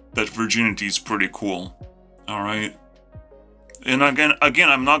that virginity is pretty cool. Alright? And again,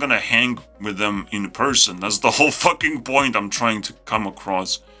 I'm not gonna hang with them in person. That's the whole fucking point I'm trying to come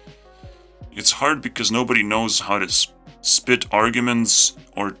across. It's hard because nobody knows how to spit arguments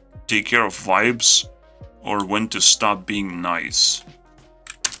or take care of vibes or when to stop being nice.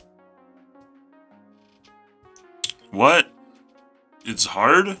 What? It's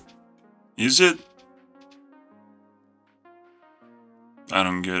hard? Is it? I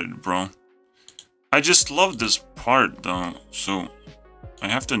don't get it, bro. I just love this part, though, so I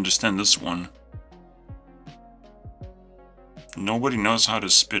have to understand this one. Nobody knows how to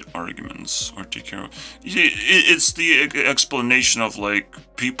spit arguments or take care of... It's the explanation of, like,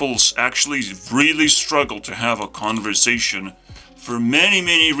 people actually really struggle to have a conversation for many,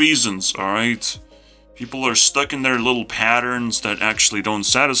 many reasons, alright? People are stuck in their little patterns that actually don't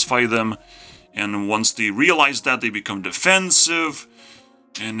satisfy them, and once they realize that, they become defensive.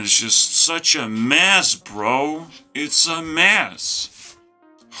 And it's just such a mess, bro. It's a mess.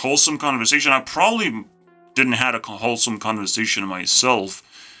 Wholesome conversation. I probably didn't have a wholesome conversation myself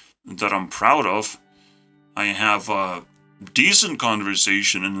that I'm proud of. I have a decent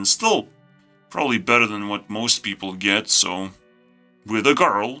conversation, and it's still probably better than what most people get, so with a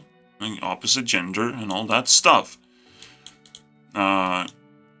girl, opposite gender, and all that stuff.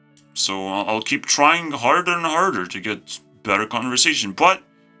 So I'll keep trying harder and harder to get better conversation. But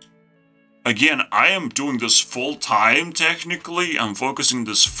again, I am doing this full time. Technically, I'm focusing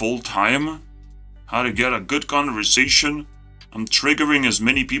this full time. How to get a good conversation. I'm triggering as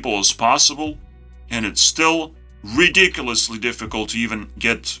many people as possible, and it's still ridiculously difficult to even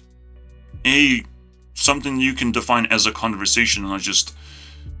get something you can define as a conversation, not just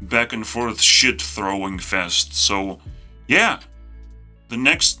back and forth shit throwing fest. So yeah, the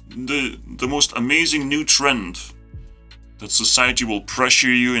most amazing new trend that society will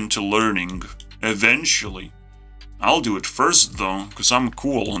pressure you into learning eventually. I'll do it first though, because I'm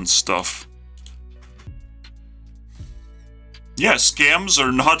cool and stuff. Yeah, scams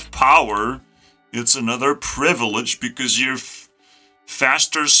are not power. It's another privilege because you're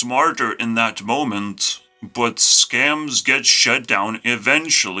faster, smarter in that moment. But scams get shut down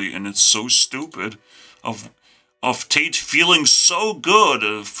eventually, and it's so stupid of Tate feeling so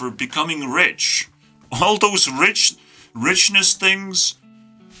good for becoming rich. All those richness things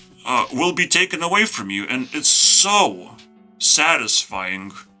will be taken away from you, and it's so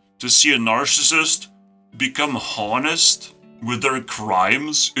satisfying to see a narcissist become honest with their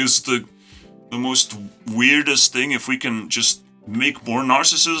crimes. Is the most weirdest thing. If we can just make more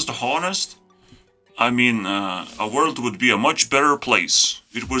narcissists honest, I mean, a world would be a much better place.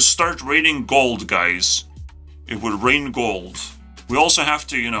 It would start raining gold, guys. It would rain gold. We also have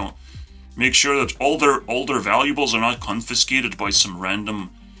to, you know, make sure that all their valuables are not confiscated by some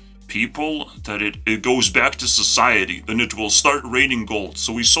random people, that it goes back to society. Then it will start raining gold.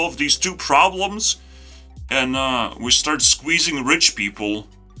 So we solve these two problems, and we start squeezing rich people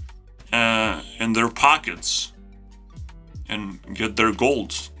in their pockets and get their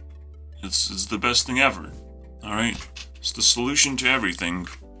gold. It's the best thing ever. Alright? It's the solution to everything.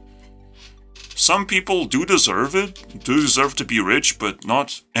 Some people do deserve it, do deserve to be rich, but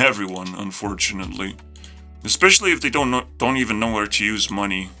not everyone, unfortunately. Especially if they don't even know where to use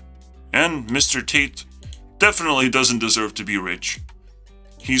money. And Mr. Tate definitely doesn't deserve to be rich.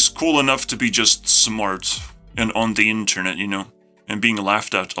 He's cool enough to be just smart and on the internet, you know, and being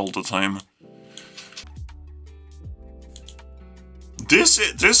laughed at all the time. This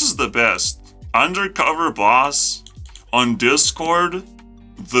is the best. Undercover boss on Discord,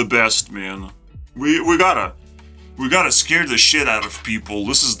 the best, man. We gotta scare the shit out of people.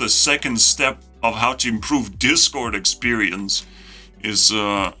 This is the second step of how to improve Discord experience, is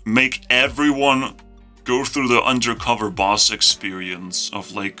make everyone go through the undercover boss experience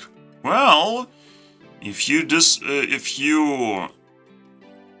of like, well, if you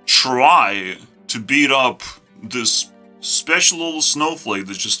try to beat up this special little snowflake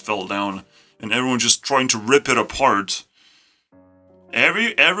that just fell down, and everyone just trying to rip it apart,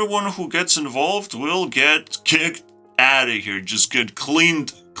 everyone who gets involved will get kicked out of here, just get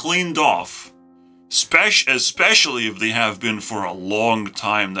cleaned off. Especially if they have been for a long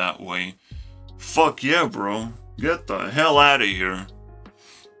time that way. Fuck yeah, bro. Get the hell out of here.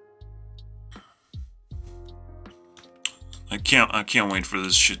 I can't wait for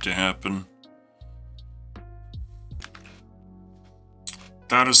this shit to happen.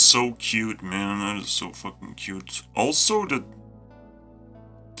 That is so cute, man. That is so fucking cute. Also, did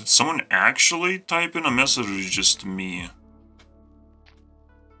someone actually type in a message, or is it just me?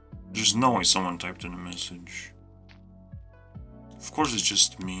 There's no way someone typed in a message. Of course it's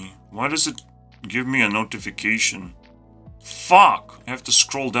just me. Why does it give me a notification? Fuck! I have to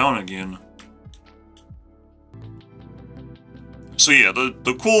scroll down again. So yeah,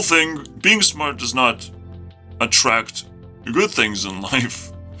 the cool thing, being smart does not attract good things in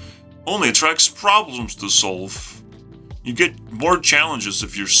life. Only attracts problems to solve. You get more challenges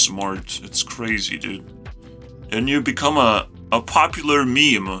if you're smart. It's crazy, dude. And you become a popular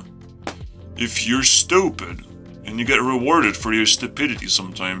meme if you're stupid, and you get rewarded for your stupidity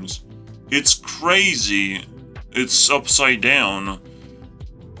sometimes. It's crazy. It's upside down.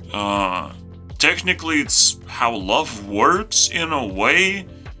 Technically it's how love works in a way,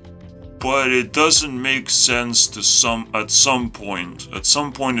 but it doesn't make sense to at some point. At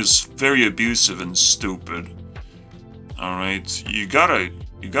some point it's very abusive and stupid. Alright, you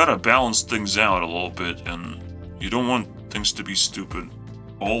gotta balance things out a little bit, and you don't want things to be stupid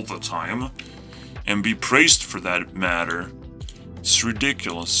all the time, and be praised for that matter. It's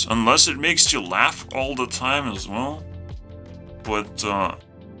ridiculous, unless it makes you laugh all the time as well. But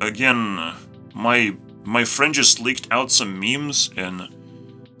again, my friend just leaked out some memes, and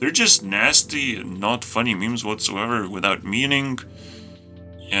they're just nasty and not funny memes whatsoever, without meaning.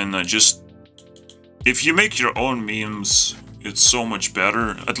 And just, if you make your own memes, it's so much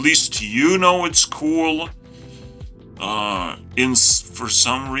better. At least you know it's cool. For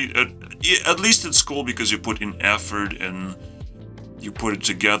some reason, at least it's cool because you put in effort and you put it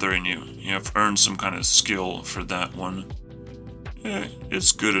together and you have earned some kind of skill for that one. Yeah,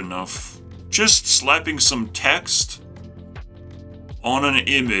 it's good enough. Just slapping some text on an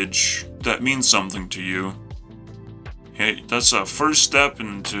image that means something to you. Hey, that's a first step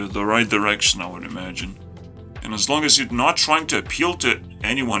into the right direction, I would imagine. And as long as you're not trying to appeal to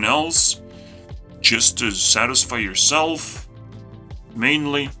anyone else, just to satisfy yourself,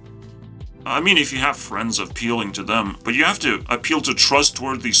 mainly. I mean, if you have friends, appealing to them, but you have to appeal to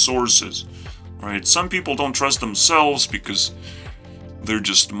trustworthy sources, right? Some people don't trust themselves because they're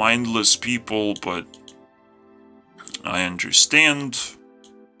just mindless people, but I understand.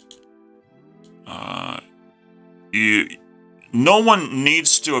 No one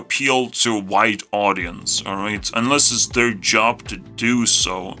needs to appeal to a wide audience, alright? Unless it's their job to do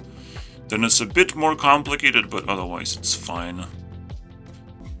so. Then it's a bit more complicated, but otherwise it's fine.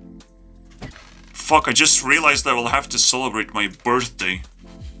 Fuck, I just realized I will have to celebrate my birthday.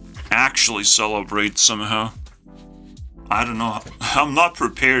 Actually celebrate somehow. I don't know. I'm not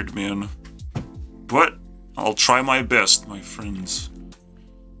prepared, man. But I'll try my best, my friends.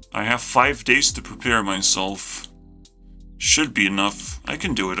 I have 5 days to prepare myself. Should be enough. I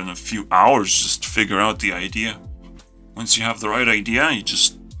can do it in a few hours, just figure out the idea. Once you have the right idea, you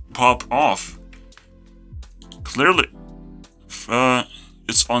just pop off. Clearly.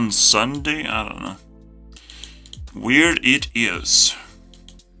 It's on Sunday? I don't know. Weird it is.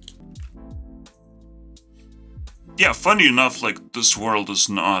 Yeah, funny enough, like, this world is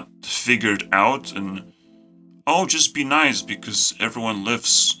not figured out and... Oh, just be nice because everyone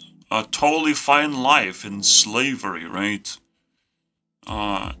lives a totally fine life in slavery, right?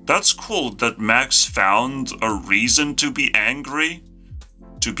 That's cool that Max found a reason to be angry.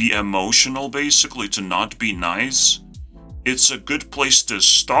 To be emotional, basically, to not be nice. It's a good place to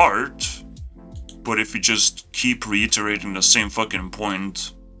start, but if you just keep reiterating the same fucking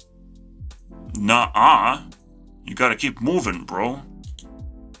point, nah, you gotta keep moving, bro.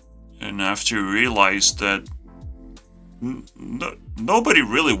 And after you realize that nobody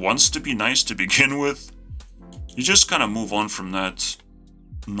really wants to be nice to begin with, you just kind of move on from that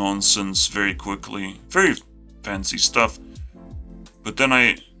nonsense very quickly. Very fancy stuff. But then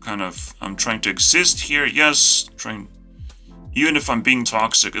I'm trying to exist here, yes, even if I'm being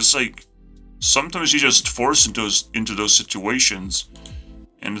toxic, it's like, sometimes you just force into those situations,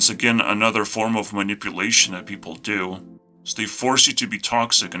 and it's again another form of manipulation that people do. So they force you to be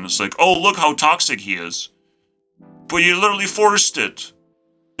toxic, and it's like, oh, look how toxic he is. But you literally forced it.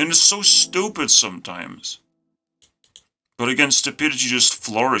 And it's so stupid sometimes. But again, stupidity just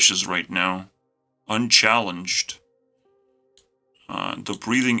flourishes right now. Unchallenged. The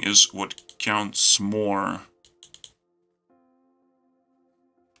breathing is what counts more.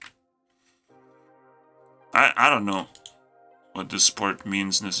 I don't know what this part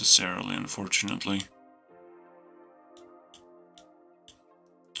means necessarily, unfortunately.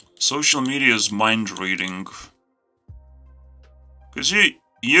 Social media is mind reading. Because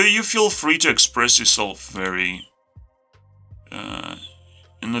you feel free to express yourself very...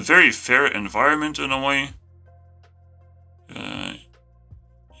 in a very fair environment in a way.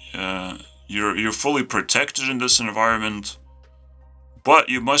 You're fully protected in this environment. But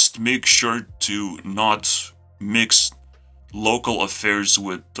you must make sure to not mix local affairs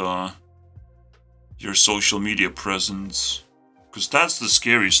with your social media presence. Because that's the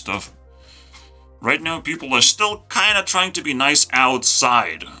scary stuff. Right now, people are still kind of trying to be nice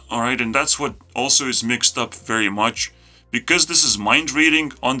outside. Alright, and that's what also is mixed up very much. Because this is mind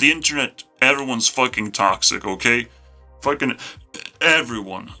reading, on the internet, everyone's fucking toxic, okay? Fucking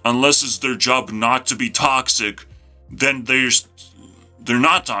everyone. Unless it's their job not to be toxic, then they're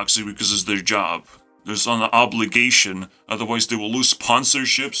not toxic because it's their job. There's an obligation, otherwise they will lose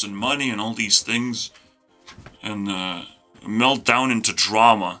sponsorships and money and all these things. And melt down into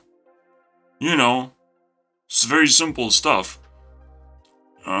drama. You know, it's very simple stuff.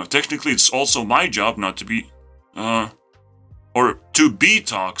 Technically, it's also my job not to be, or to be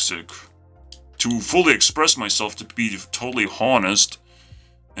toxic. To fully express myself, to be totally honest.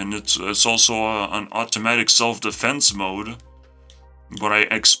 And it's also an automatic self-defense mode. But I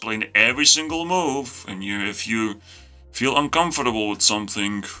explain every single move, and if you feel uncomfortable with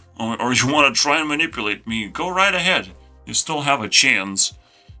something, or you want to try and manipulate me, go right ahead. You still have a chance.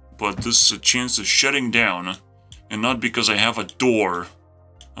 But this chance is shutting down, and not because I have a door.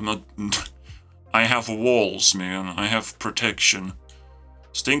 I have walls, man. I have protection.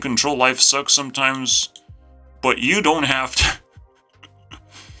 Stay in control, life sucks sometimes, But you don't have to.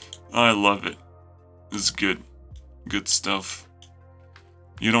 I love it. It's good. Good stuff.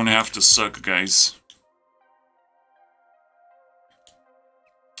 You don't have to suck, guys.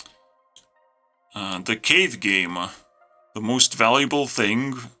 The cave game. The most valuable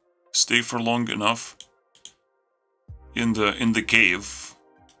thing. Stay for long enough in the cave.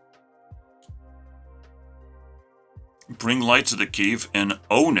 Bring light to the cave and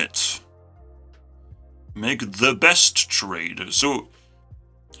own it. Make the best trade. So,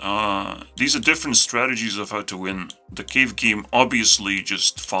 these are different strategies of how to win. The cave game obviously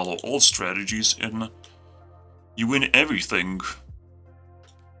just follow all strategies and you win everything.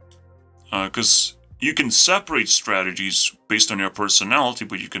 Because you can separate strategies based on your personality,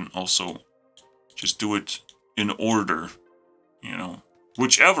 but you can also just do it in order, you know.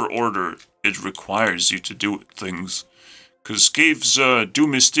 Whichever order it requires you to do things. Because caves do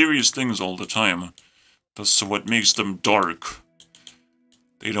mysterious things all the time. That's what makes them dark.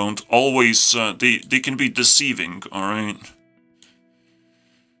 They don't always, they can be deceiving, alright?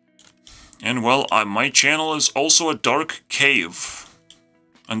 And well, my channel is also a dark cave.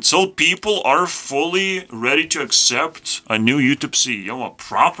 Until people are fully ready to accept a new YouTube CEO, a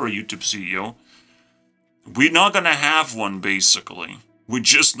proper YouTube CEO, we're not gonna have one, basically. We're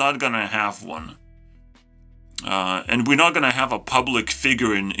just not gonna have one. And we're not gonna have a public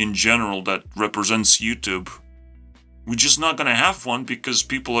figure in general that represents YouTube. We're just not gonna have one because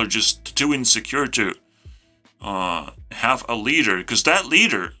people are just too insecure to have a leader. Because that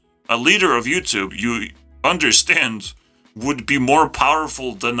leader, a leader of YouTube, you understand, would be more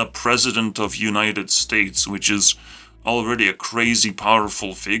powerful than a president of United States, which is already a crazy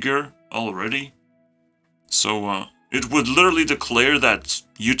powerful figure already. So it would literally declare that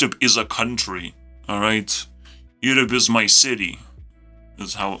YouTube is a country, alright? YouTube is my city,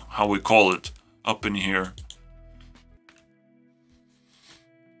 is how we call it up in here.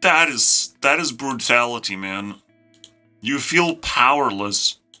 That is brutality, man. You feel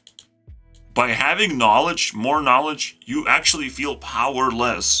powerless. By having knowledge, more knowledge, you actually feel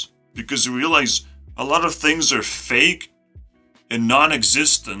powerless. Because you realize a lot of things are fake and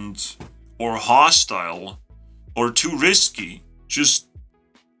non-existent or hostile or too risky. Just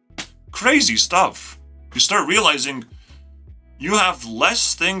crazy stuff. You start realizing you have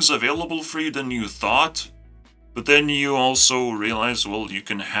less things available for you than you thought. But then you also realize, well, you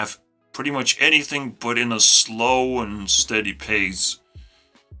can have pretty much anything but in a slow and steady pace.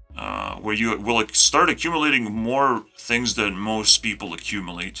 Where you will start accumulating more things than most people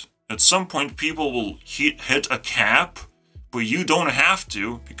accumulate. At some point, people will hit a cap, but you don't have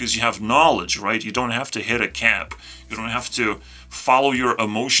to because you have knowledge, right? You don't have to hit a cap. You don't have to follow your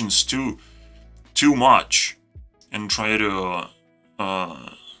emotions too much and try to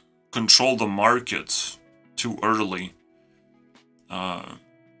control the market too early.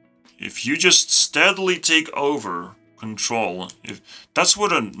 If you just steadily take over control, if that's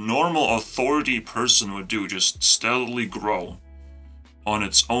what a normal authority person would do, just steadily grow on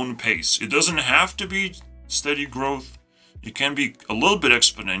its own pace. It doesn't have to be steady growth. It can be a little bit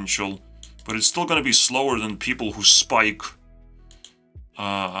exponential, but it's still going to be slower than people who spike,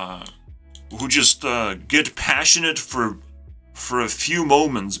 who just get passionate for a few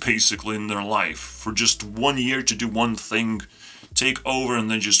moments, basically, in their life, for just 1 year to do one thing, take over,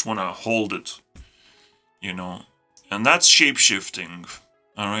 and then just want to hold it, you know. And that's shape-shifting,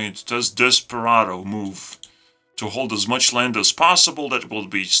 alright? That's desperado move to hold as much land as possible that will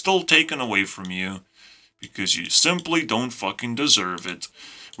be still taken away from you because you simply don't fucking deserve it.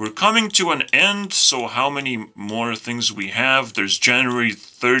 We're coming to an end, so how many more things we have? There's January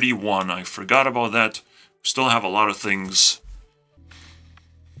 31. I forgot about that. We still have a lot of things.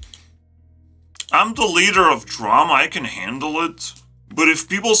 I'm the leader of drama. I can handle it. But if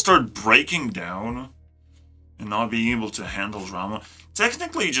people start breaking down and not being able to handle drama,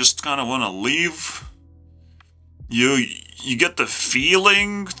 technically you just kind of want to leave. You get the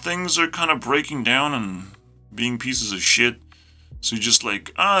feeling things are kind of breaking down and being pieces of shit. So you're just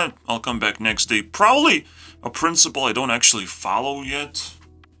like, I'll come back next day. Probably a principle I don't actually follow yet.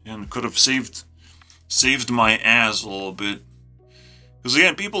 And could have saved my ass a little bit. Because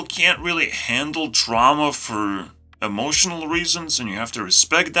again, people can't really handle drama for emotional reasons, and you have to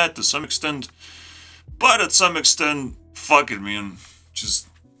respect that to some extent. But at some extent, fuck it, man. Just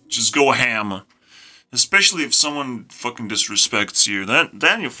go ham. Especially if someone fucking disrespects you.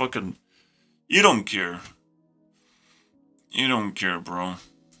 Then you don't care. You don't care, bro.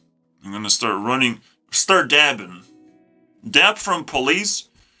 I'm gonna start dabbing. Dab from police,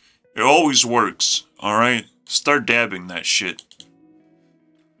 it always works, alright? Start dabbing that shit.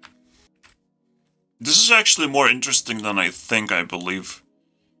 This is actually more interesting than I believe.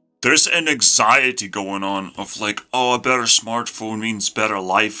 There's an anxiety going on of like, oh, a better smartphone means better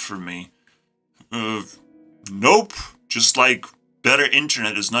life for me. Nope. Just like better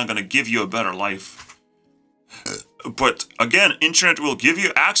internet is not gonna give you a better life. But again, internet will give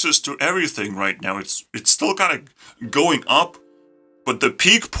you access to everything right now. It's still kind of going up, but the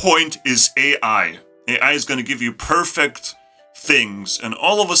peak point is AI. AI is gonna give you perfect things, and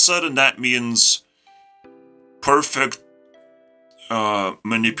all of a sudden that means perfect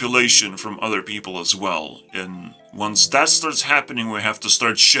manipulation from other people as well. And once that starts happening, we have to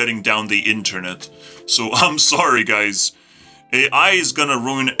start shutting down the internet. So I'm sorry, guys. AI is gonna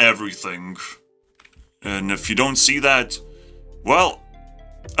ruin everything. And if you don't see that, well,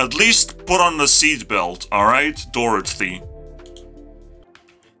 at least put on the seatbelt, alright, Dorothy?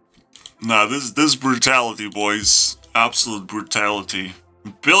 Nah, this brutality, boys. Absolute brutality.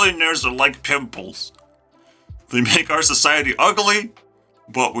 Billionaires are like pimples. They make our society ugly,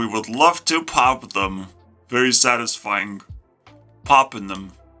 but we would love to pop them. Very satisfying. Popping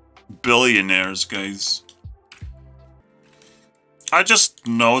them. Billionaires, guys. I just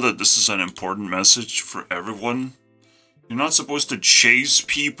know that this is an important message for everyone. You're not supposed to chase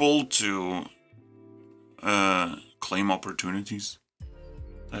people to claim opportunities.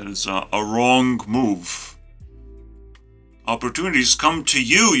 That is a wrong move. Opportunities come to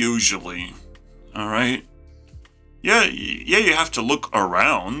you usually. Alright? Yeah, you have to look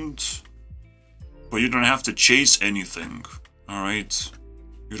around, but you don't have to chase anything, alright?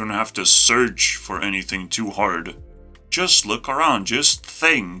 You don't have to search for anything too hard. Just look around, just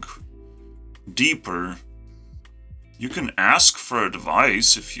think deeper. You can ask for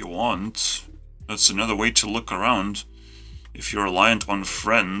advice if you want. That's another way to look around. If you're reliant on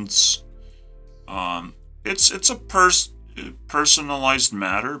friends, it's a personalized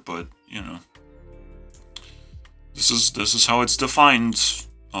matter, but you know. This is how it's defined.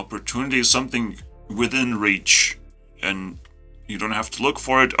 Opportunity is something within reach, and you don't have to look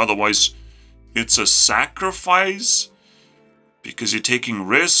for it. Otherwise, it's a sacrifice because you're taking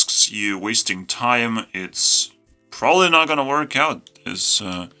risks, you're wasting time. It's probably not gonna work out as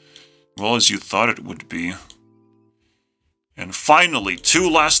well as you thought it would be. And finally, two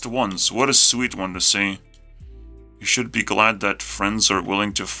last ones. What a sweet one to say. You should be glad that friends are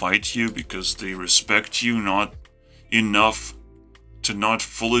willing to fight you because they respect you not enough to not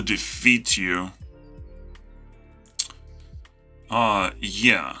fully defeat you.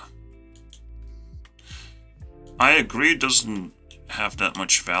 Yeah. I agree, it doesn't have that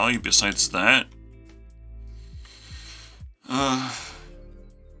much value besides that. Yeah,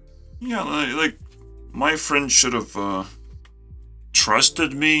 like, my friend should have,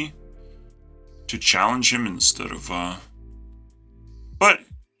 trusted me to challenge him instead of, but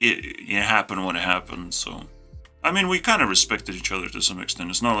it happened when it happened, so. I mean, we kind of respected each other to some extent.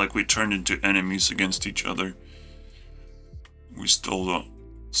 It's not like we turned into enemies against each other. We still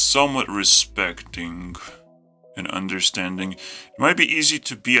somewhat respecting and understanding. It might be easy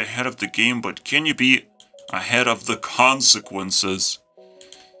to be ahead of the game, but can you be ahead of the consequences?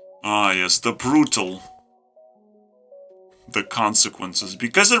 Ah, yes, the brutal. The consequences.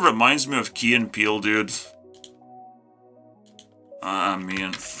 Because it reminds me of Key and Peele, dude. Ah,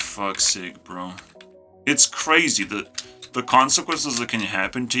 man, for fuck's sake, bro. It's crazy that the consequences that can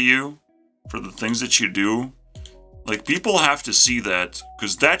happen to you for the things that you do. Like, people have to see that,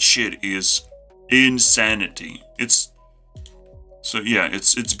 because that shit is insanity. It's... So, yeah,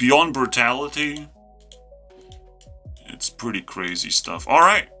 it's beyond brutality. It's pretty crazy stuff.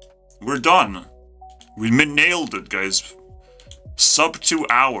 Alright, we're done. We nailed it, guys. Sub 2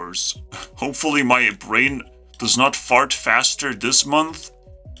 hours. Hopefully my brain does not fart faster this month.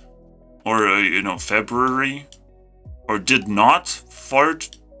 Or, you know, February. Or did not fart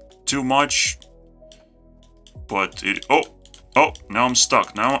too much. But it... Oh, now I'm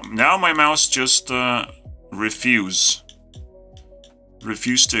stuck. Now my mouse just, refuse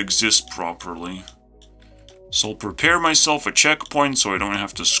to exist properly. So I'll prepare myself a checkpoint so I don't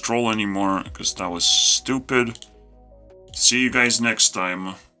have to scroll anymore, because that was stupid. See you guys next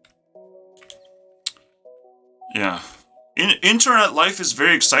time. Yeah. Internet life is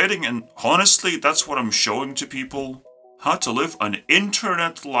very exciting, and honestly, that's what I'm showing to people. How to live an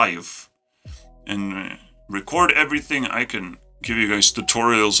internet life. And record everything. I can give you guys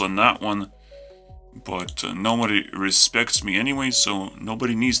tutorials on that one. But nobody respects me anyway, so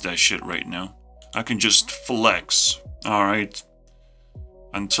nobody needs that shit right now. I can just flex, alright?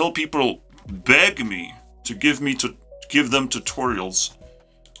 Until people beg me to give them tutorials,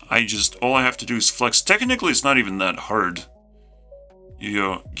 all I have to do is flex. Technically, it's not even that hard.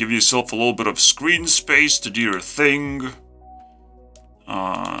 You give yourself a little bit of screen space to do your thing.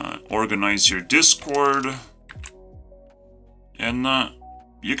 Organize your Discord. And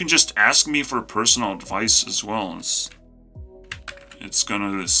you can just ask me for personal advice as well. It's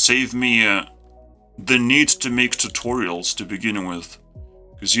gonna save me the need to make tutorials to begin with.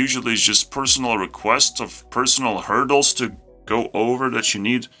 Because usually it's just personal requests of personal hurdles to go over that you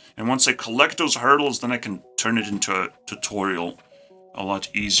need. And once I collect those hurdles, then I can turn it into a tutorial a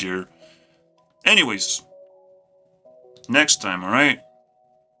lot easier. Anyways, next time, alright?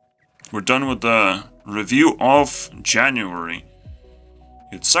 We're done with the review of January.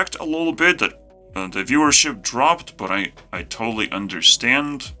 It sucked a little bit that the viewership dropped, but I totally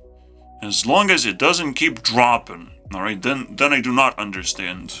understand. As long as it doesn't keep dropping, alright, then I do not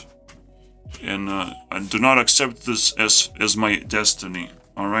understand. And I do not accept this as my destiny,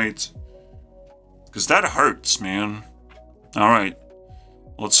 alright? Because that hurts, man. Alright,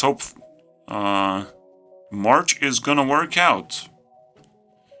 let's hope March is gonna work out.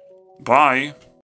 Bye.